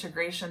if the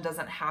integration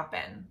doesn't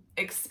happen.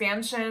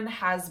 Expansion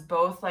has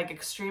both like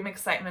extreme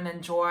excitement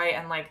and joy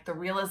and like the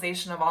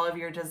realization of all of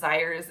your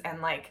desires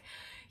and like,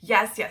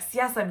 yes,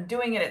 I'm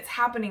doing it. It's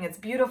happening. It's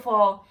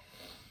beautiful.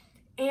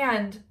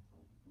 And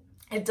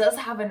it does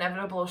have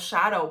inevitable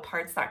shadow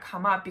parts that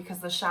come up, because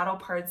the shadow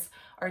parts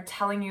are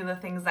telling you the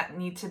things that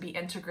need to be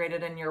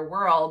integrated in your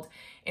world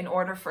in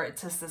order for it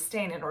to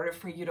sustain, in order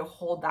for you to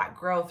hold that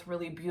growth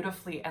really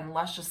beautifully and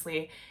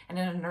lusciously and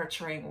in a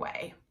nurturing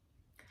way.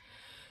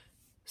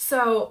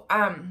 So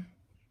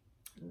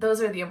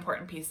those are the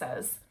important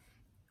pieces.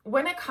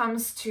 When it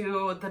comes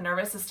to the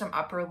nervous system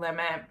upper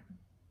limit,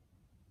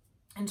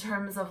 in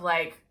terms of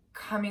like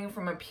coming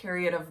from a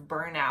period of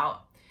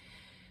burnout,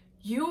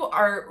 you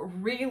are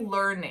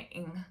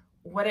relearning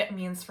what it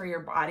means for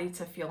your body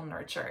to feel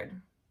nurtured.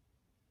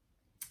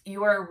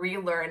 You are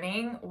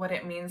relearning what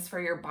it means for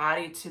your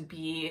body to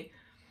be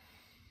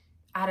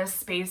at a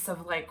space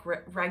of like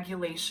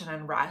regulation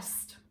and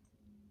rest.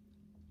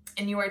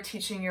 And you are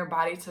teaching your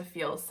body to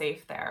feel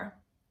safe there.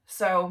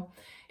 So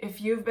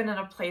if you've been in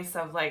a place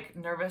of like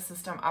nervous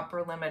system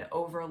upper limit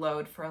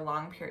overload for a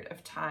long period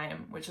of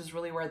time, which is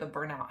really where the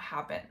burnout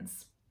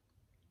happens,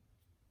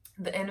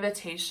 the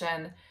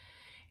invitation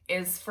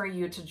is for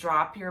you to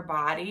drop your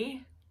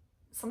body,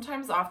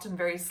 sometimes often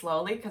very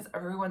slowly, because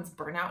everyone's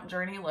burnout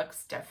journey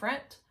looks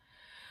different.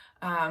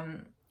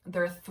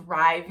 Their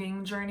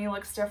thriving journey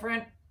looks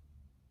different.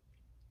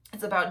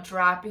 It's about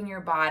dropping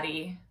your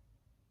body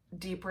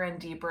deeper and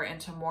deeper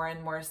into more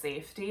and more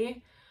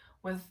safety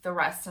with the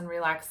rest and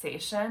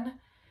relaxation.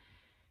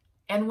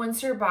 And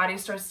once your body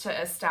starts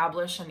to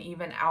establish and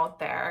even out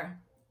there,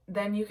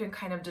 then you can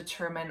kind of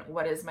determine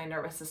what is my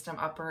nervous system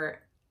upper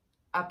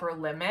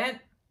limit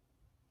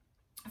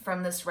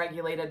from this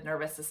regulated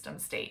nervous system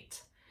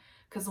state.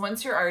 Because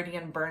once you're already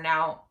in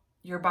burnout,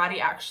 your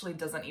body actually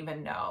doesn't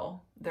even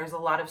know. There's a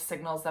lot of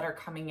signals that are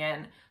coming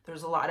in.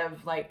 There's a lot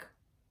of like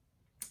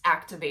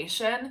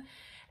activation.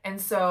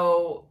 And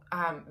so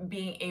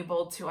being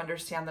able to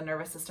understand the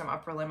nervous system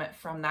upper limit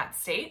from that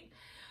state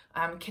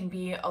can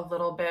be a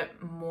little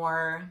bit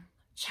more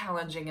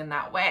challenging in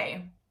that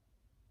way.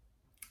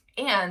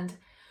 And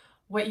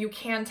what you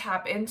can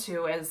tap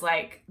into is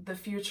like the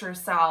future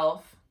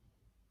self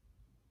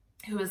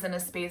who is in a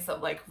space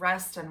of like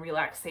rest and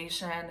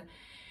relaxation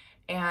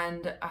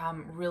and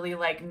really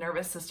like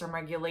nervous system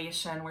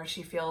regulation, where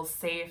she feels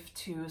safe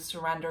to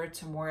surrender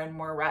to more and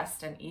more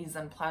rest and ease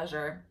and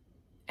pleasure.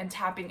 And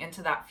tapping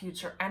into that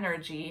future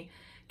energy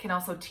can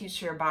also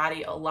teach your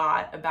body a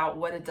lot about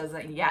what it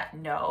doesn't yet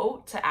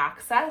know to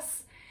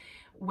access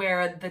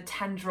where the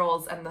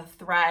tendrils and the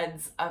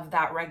threads of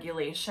that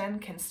regulation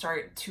can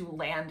start to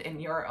land in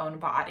your own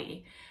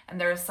body.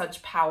 And there is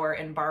such power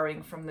in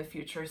borrowing from the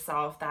future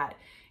self that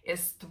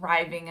is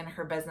thriving in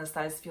her business,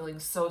 that is feeling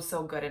so,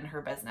 so good in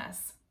her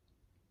business,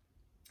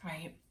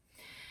 right?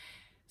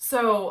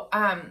 So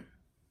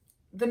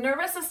the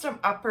nervous system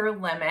upper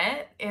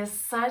limit is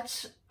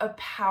such a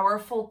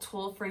powerful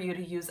tool for you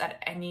to use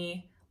at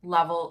any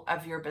level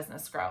of your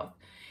business growth.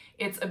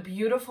 It's a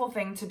beautiful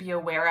thing to be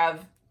aware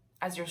of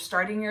as you're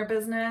starting your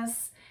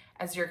business,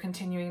 as you're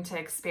continuing to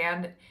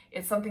expand.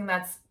 It's something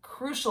that's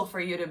crucial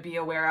for you to be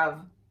aware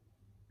of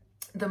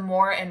the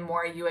more and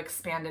more you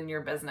expand in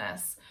your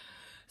business.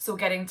 So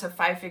getting to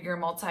 5-figure,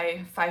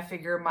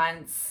 multi-5-figure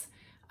months,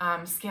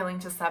 scaling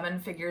to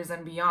 7 figures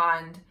and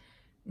beyond,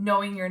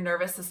 knowing your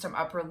nervous system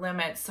upper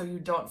limit so you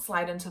don't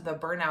slide into the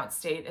burnout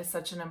state is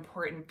such an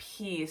important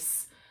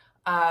piece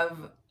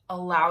of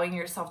allowing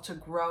yourself to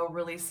grow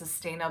really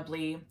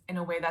sustainably in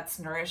a way that's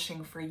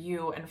nourishing for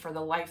you and for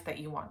the life that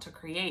you want to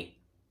create.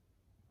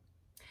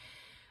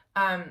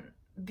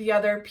 The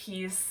other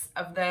piece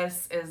of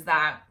this is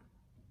that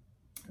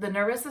the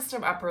nervous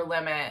system upper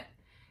limit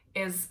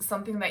is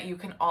something that you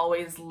can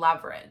always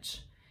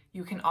leverage.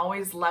 You can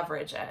always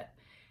leverage it.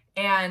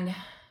 And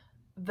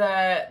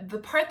the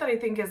part that I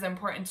think is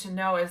important to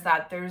know is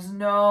that there's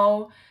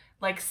no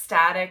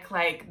static,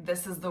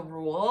 this is the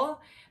rule,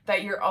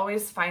 that you're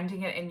always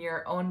finding it in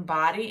your own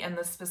body and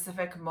the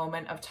specific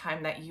moment of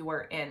time that you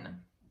are in.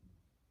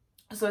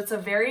 So it's a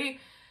very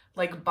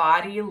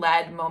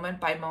body-led moment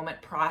by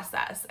moment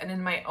process. And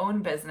in my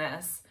own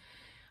business,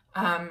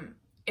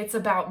 it's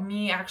about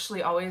me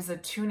actually always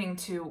attuning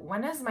to,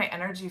 when does my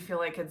energy feel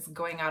like it's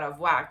going out of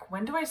whack?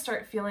 When do I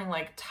start feeling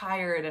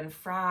tired and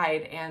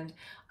fried and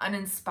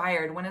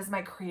uninspired? When is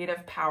my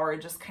creative power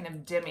just kind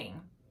of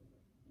dimming?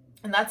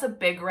 And that's a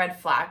big red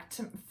flag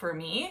for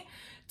me,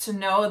 to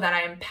know that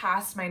I am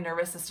past my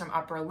nervous system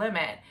upper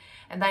limit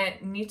and that I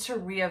need to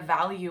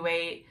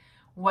reevaluate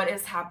what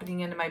is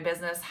happening in my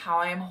business, how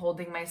I am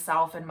holding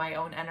myself and my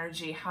own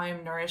energy, how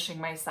I'm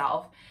nourishing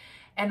myself.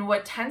 And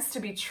what tends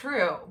to be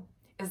true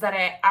is that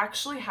I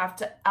actually have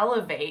to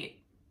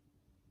elevate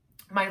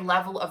my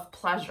level of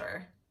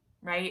pleasure,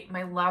 right?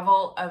 My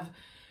level of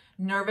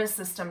nervous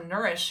system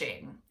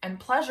nourishing. And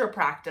pleasure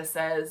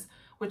practices,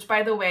 which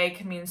by the way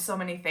can mean so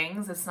many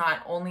things. It's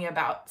not only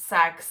about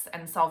sex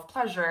and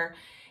self-pleasure.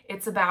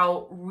 It's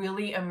about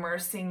really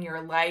immersing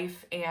your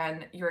life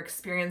and your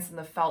experience in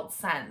the felt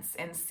sense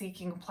and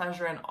seeking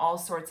pleasure in all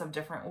sorts of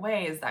different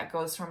ways. That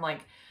goes from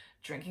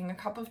drinking a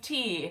cup of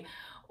tea,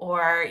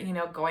 or,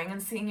 going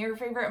and seeing your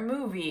favorite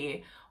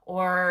movie,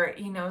 or,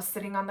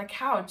 sitting on the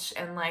couch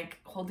and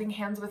holding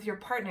hands with your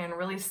partner and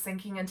really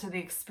sinking into the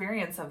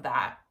experience of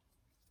that.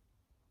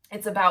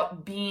 It's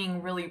about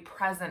being really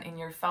present in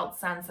your felt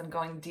sense and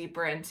going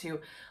deeper into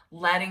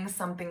letting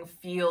something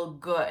feel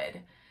good,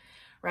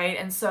 right?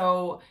 And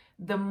so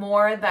the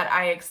more that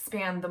I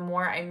expand, the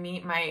more I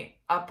meet my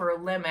upper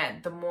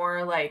limit, the more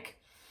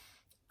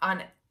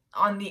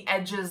on the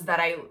edges that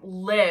I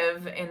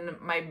live in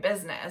my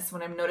business,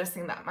 when I'm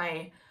noticing that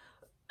my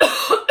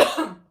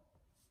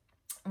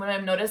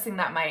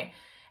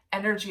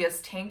energy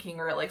is tanking,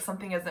 or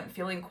something isn't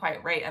feeling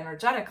quite right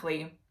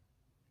energetically,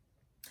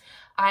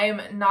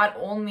 I'm not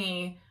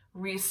only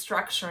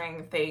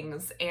restructuring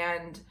things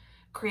and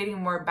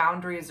creating more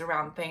boundaries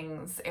around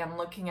things and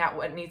looking at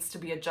what needs to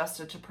be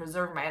adjusted to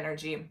preserve my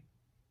energy,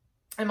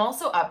 I'm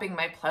also upping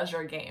my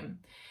pleasure game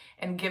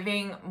and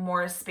giving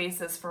more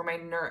spaces for my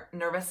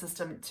nervous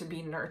system to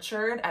be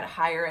nurtured at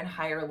higher and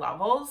higher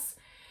levels,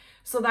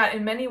 so that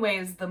in many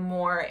ways, the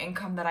more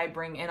income that I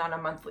bring in on a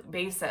monthly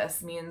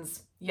basis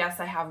means,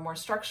 yes, I have more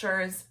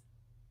structures,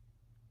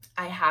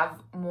 I have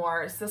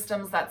more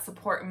systems that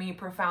support me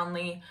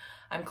profoundly,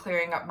 I'm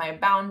clearing up my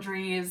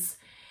boundaries,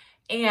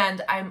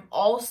 and I'm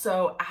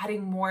also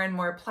adding more and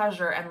more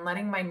pleasure and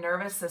letting my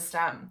nervous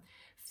system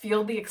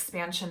feel the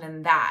expansion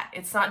in that.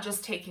 It's not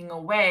just taking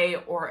away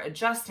or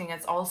adjusting,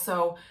 it's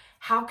also,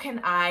 how can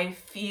I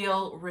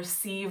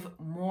receive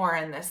more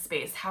in this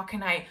space? How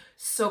can I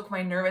soak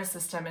my nervous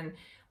system and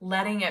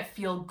letting it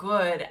feel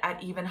good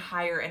at even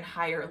higher and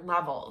higher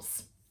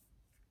levels?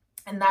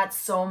 And that's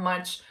so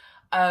much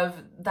of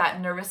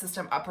that nervous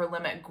system upper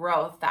limit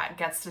growth that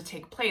gets to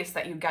take place,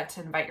 that you get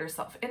to invite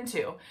yourself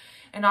into.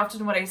 And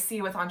often what I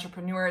see with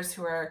entrepreneurs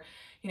who are,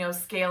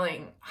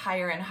 scaling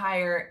higher and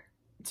higher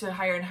to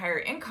higher and higher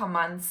income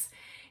months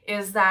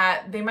is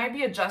that they might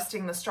be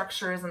adjusting the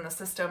structures and the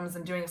systems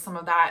and doing some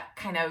of that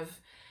kind of,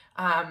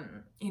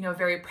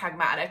 very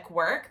pragmatic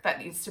work that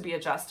needs to be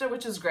adjusted,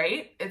 which is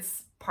great.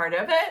 It's part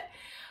of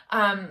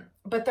it.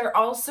 But they're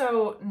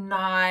also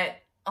not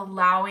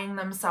allowing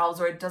themselves,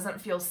 or it doesn't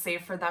feel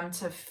safe for them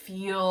to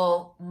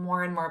feel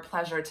more and more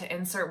pleasure, to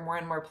insert more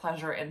and more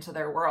pleasure into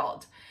their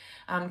world.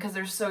 Because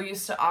they're so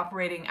used to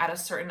operating at a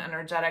certain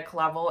energetic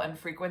level and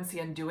frequency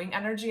and doing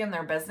energy in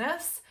their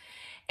business.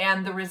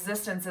 And the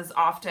resistance is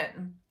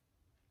often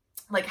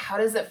how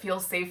does it feel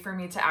safe for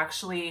me to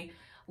actually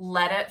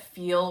let it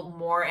feel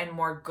more and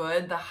more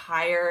good the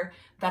higher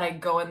that I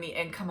go in the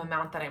income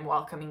amount that I'm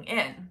welcoming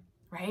in,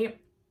 right?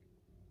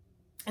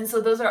 And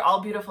so those are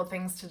all beautiful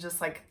things to just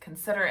like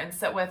consider and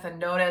sit with and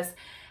notice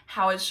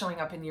how it's showing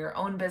up in your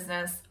own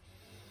business.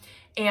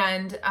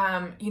 And,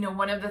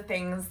 one of the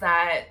things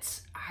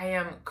that I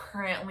am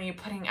currently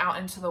putting out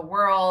into the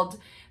world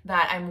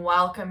that I'm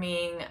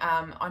welcoming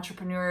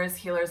entrepreneurs,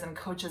 healers, and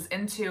coaches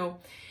into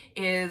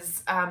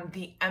is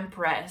the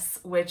Empress,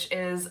 which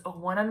is a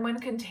one-on-one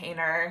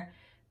container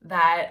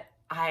that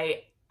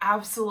I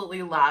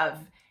absolutely love.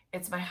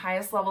 It's my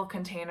highest level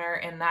container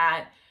in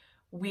that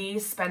we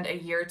spend a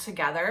year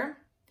together.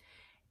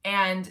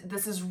 And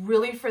this is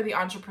really for the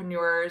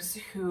entrepreneurs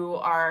who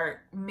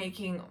are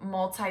making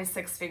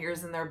multi-six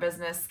figures in their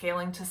business,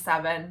 scaling to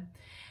 7,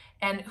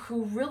 and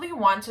who really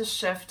want to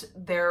shift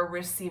their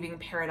receiving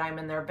paradigm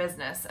in their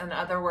business. In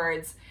other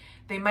words,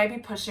 they might be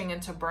pushing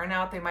into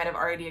burnout. They might have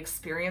already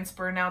experienced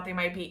burnout. They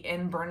might be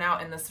in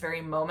burnout in this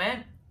very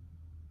moment.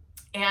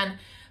 And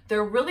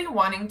they're really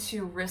wanting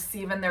to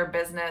receive in their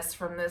business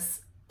from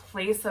this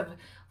place of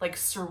like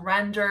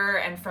surrender,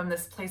 and from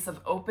this place of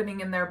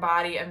opening in their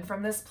body, and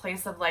from this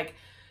place of like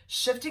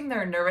shifting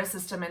their nervous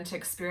system into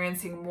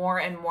experiencing more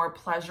and more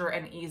pleasure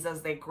and ease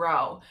as they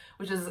grow,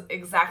 which is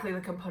exactly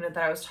the component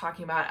that I was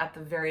talking about at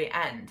the very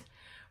end,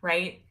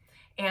 right?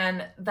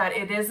 And that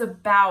it is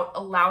about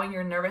allowing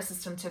your nervous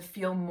system to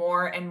feel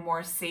more and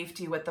more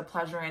safety with the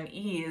pleasure and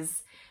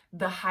ease,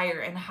 the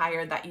higher and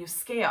higher that you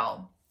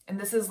scale. And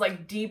this is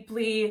like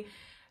deeply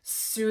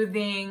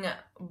soothing,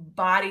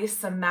 body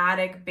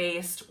somatic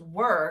based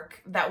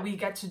work that we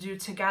get to do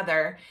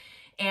together.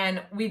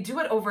 And we do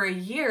it over a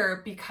year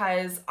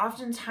because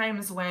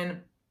oftentimes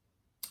when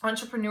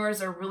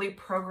entrepreneurs are really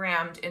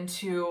programmed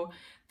into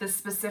the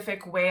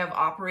specific way of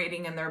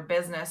operating in their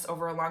business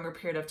over a longer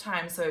period of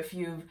time. So if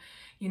you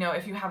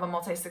have a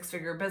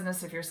multi-six-figure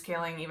business, if you're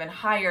scaling even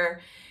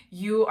higher,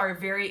 you are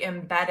very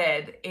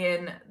embedded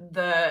in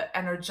the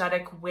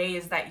energetic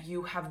ways that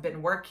you have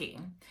been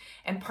working.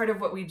 And part of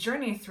what we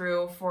journey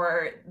through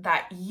for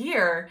that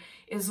year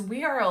is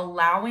we are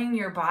allowing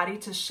your body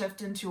to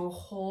shift into a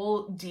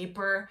whole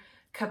deeper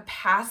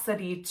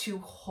capacity to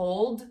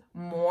hold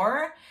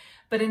more,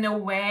 but in a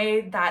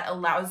way that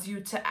allows you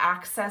to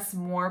access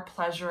more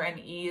pleasure and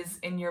ease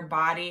in your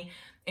body,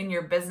 in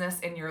your business,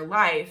 in your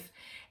life.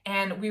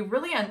 And we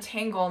really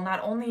untangle not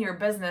only your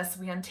business,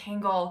 we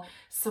untangle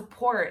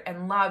support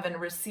and love and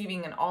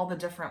receiving in all the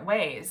different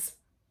ways.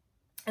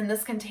 And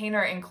this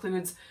container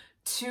includes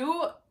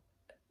 2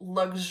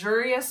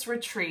 luxurious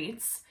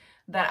retreats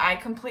that I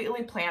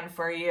completely plan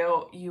for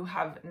you. You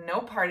have no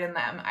part in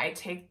them. I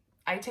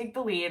take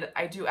the lead.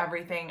 I do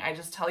everything. I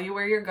just tell you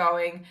where you're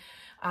going,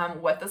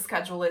 what the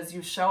schedule is.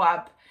 You show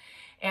up,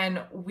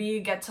 and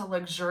we get to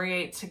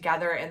luxuriate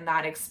together in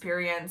that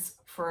experience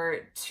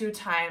for 2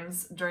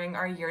 times during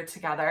our year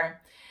together.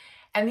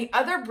 And the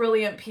other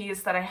brilliant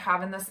piece that I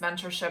have in this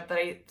mentorship that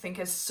I think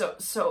is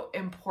so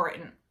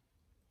important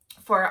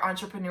for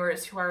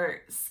entrepreneurs who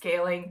are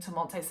scaling to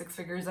multi-6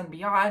 figures and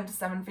beyond,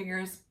 7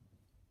 figures,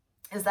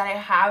 is that I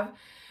have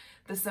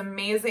this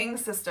amazing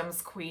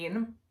systems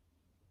queen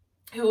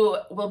who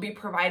will be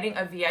providing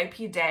a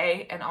VIP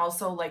day and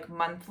also like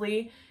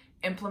monthly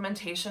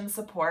implementation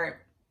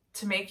support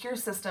to make your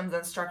systems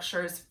and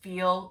structures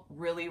feel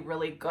really,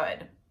 really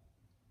good.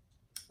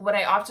 What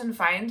I often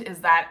find is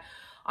that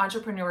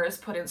entrepreneurs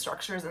put in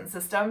structures and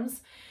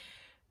systems,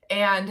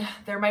 and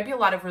there might be a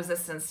lot of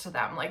resistance to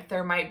them. Like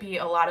there might be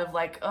a lot of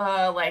like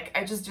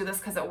I just do this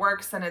because it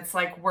works and it's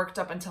like worked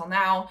up until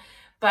now.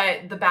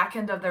 But the back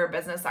end of their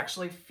business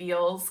actually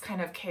feels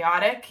kind of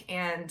chaotic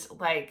and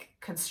like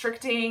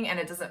constricting, and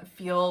it doesn't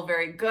feel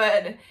very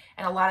good.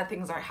 And a lot of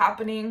things are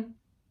happening,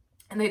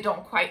 and they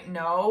don't quite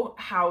know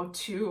how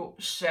to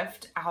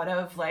shift out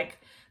of like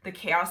the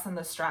chaos and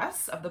the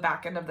stress of the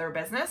back end of their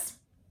business.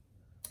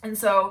 And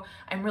so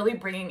I'm really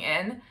bringing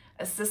in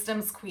a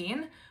systems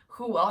queen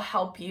who will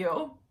help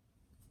you,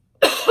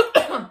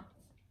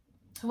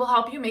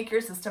 make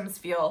your systems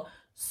feel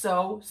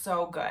so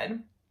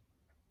good.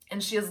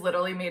 And she has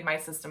literally made my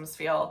systems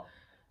feel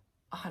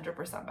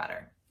 100%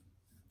 better.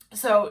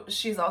 So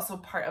she's also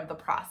part of the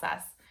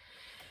process.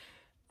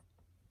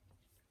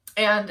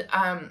 And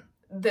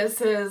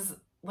this is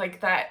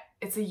like that,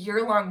 it's a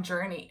year-long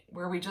journey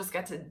where we just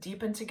get to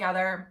deepen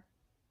together.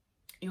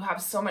 You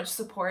have so much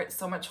support,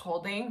 so much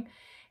holding,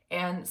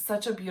 and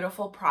such a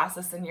beautiful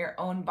process in your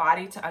own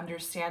body to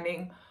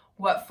understanding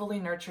what fully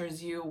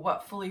nurtures you,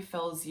 what fully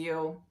fills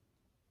you,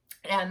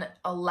 and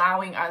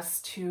allowing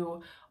us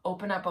to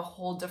open up a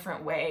whole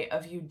different way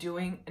of you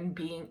doing and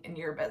being in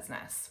your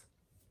business.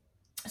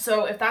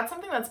 So if that's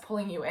something that's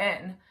pulling you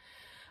in,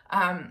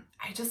 I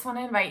just want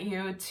to invite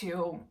you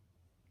to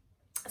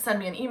send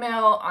me an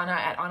email,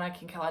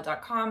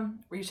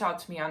 anna@annakinkela.com, reach out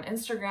to me on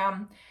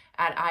Instagram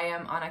at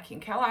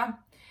 @IamAnnaKinkela,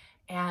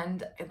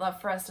 and I'd love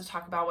for us to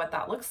talk about what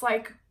that looks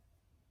like.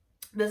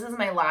 This is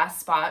my last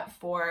spot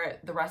for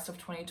the rest of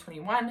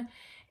 2021,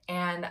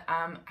 and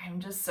I'm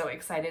just so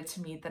excited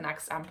to meet the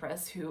next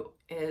Empress who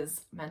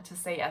is meant to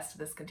say yes to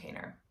this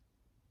container.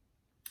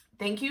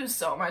 Thank you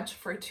so much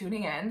for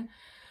tuning in.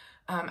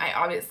 I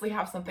obviously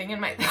have something in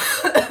my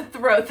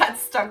throat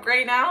that's stuck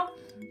right now,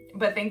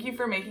 but thank you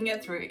for making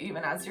it through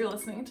even as you're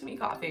listening to me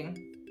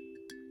coughing.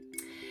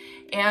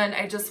 And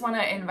I just want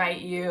to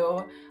invite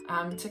you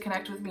to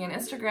connect with me on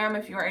Instagram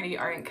if you already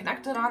aren't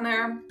connected on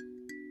there.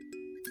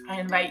 I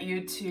invite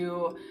you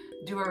to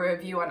do a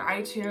review on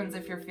iTunes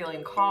if you're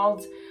feeling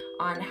called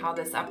on how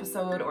this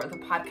episode or the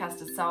podcast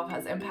itself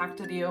has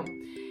impacted you.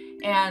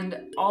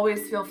 And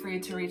always feel free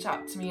to reach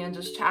out to me and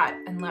just chat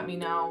and let me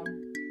know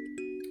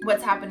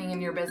what's happening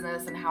in your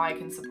business and how I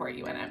can support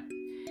you in it.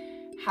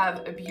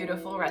 Have a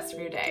beautiful rest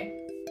of your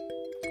day.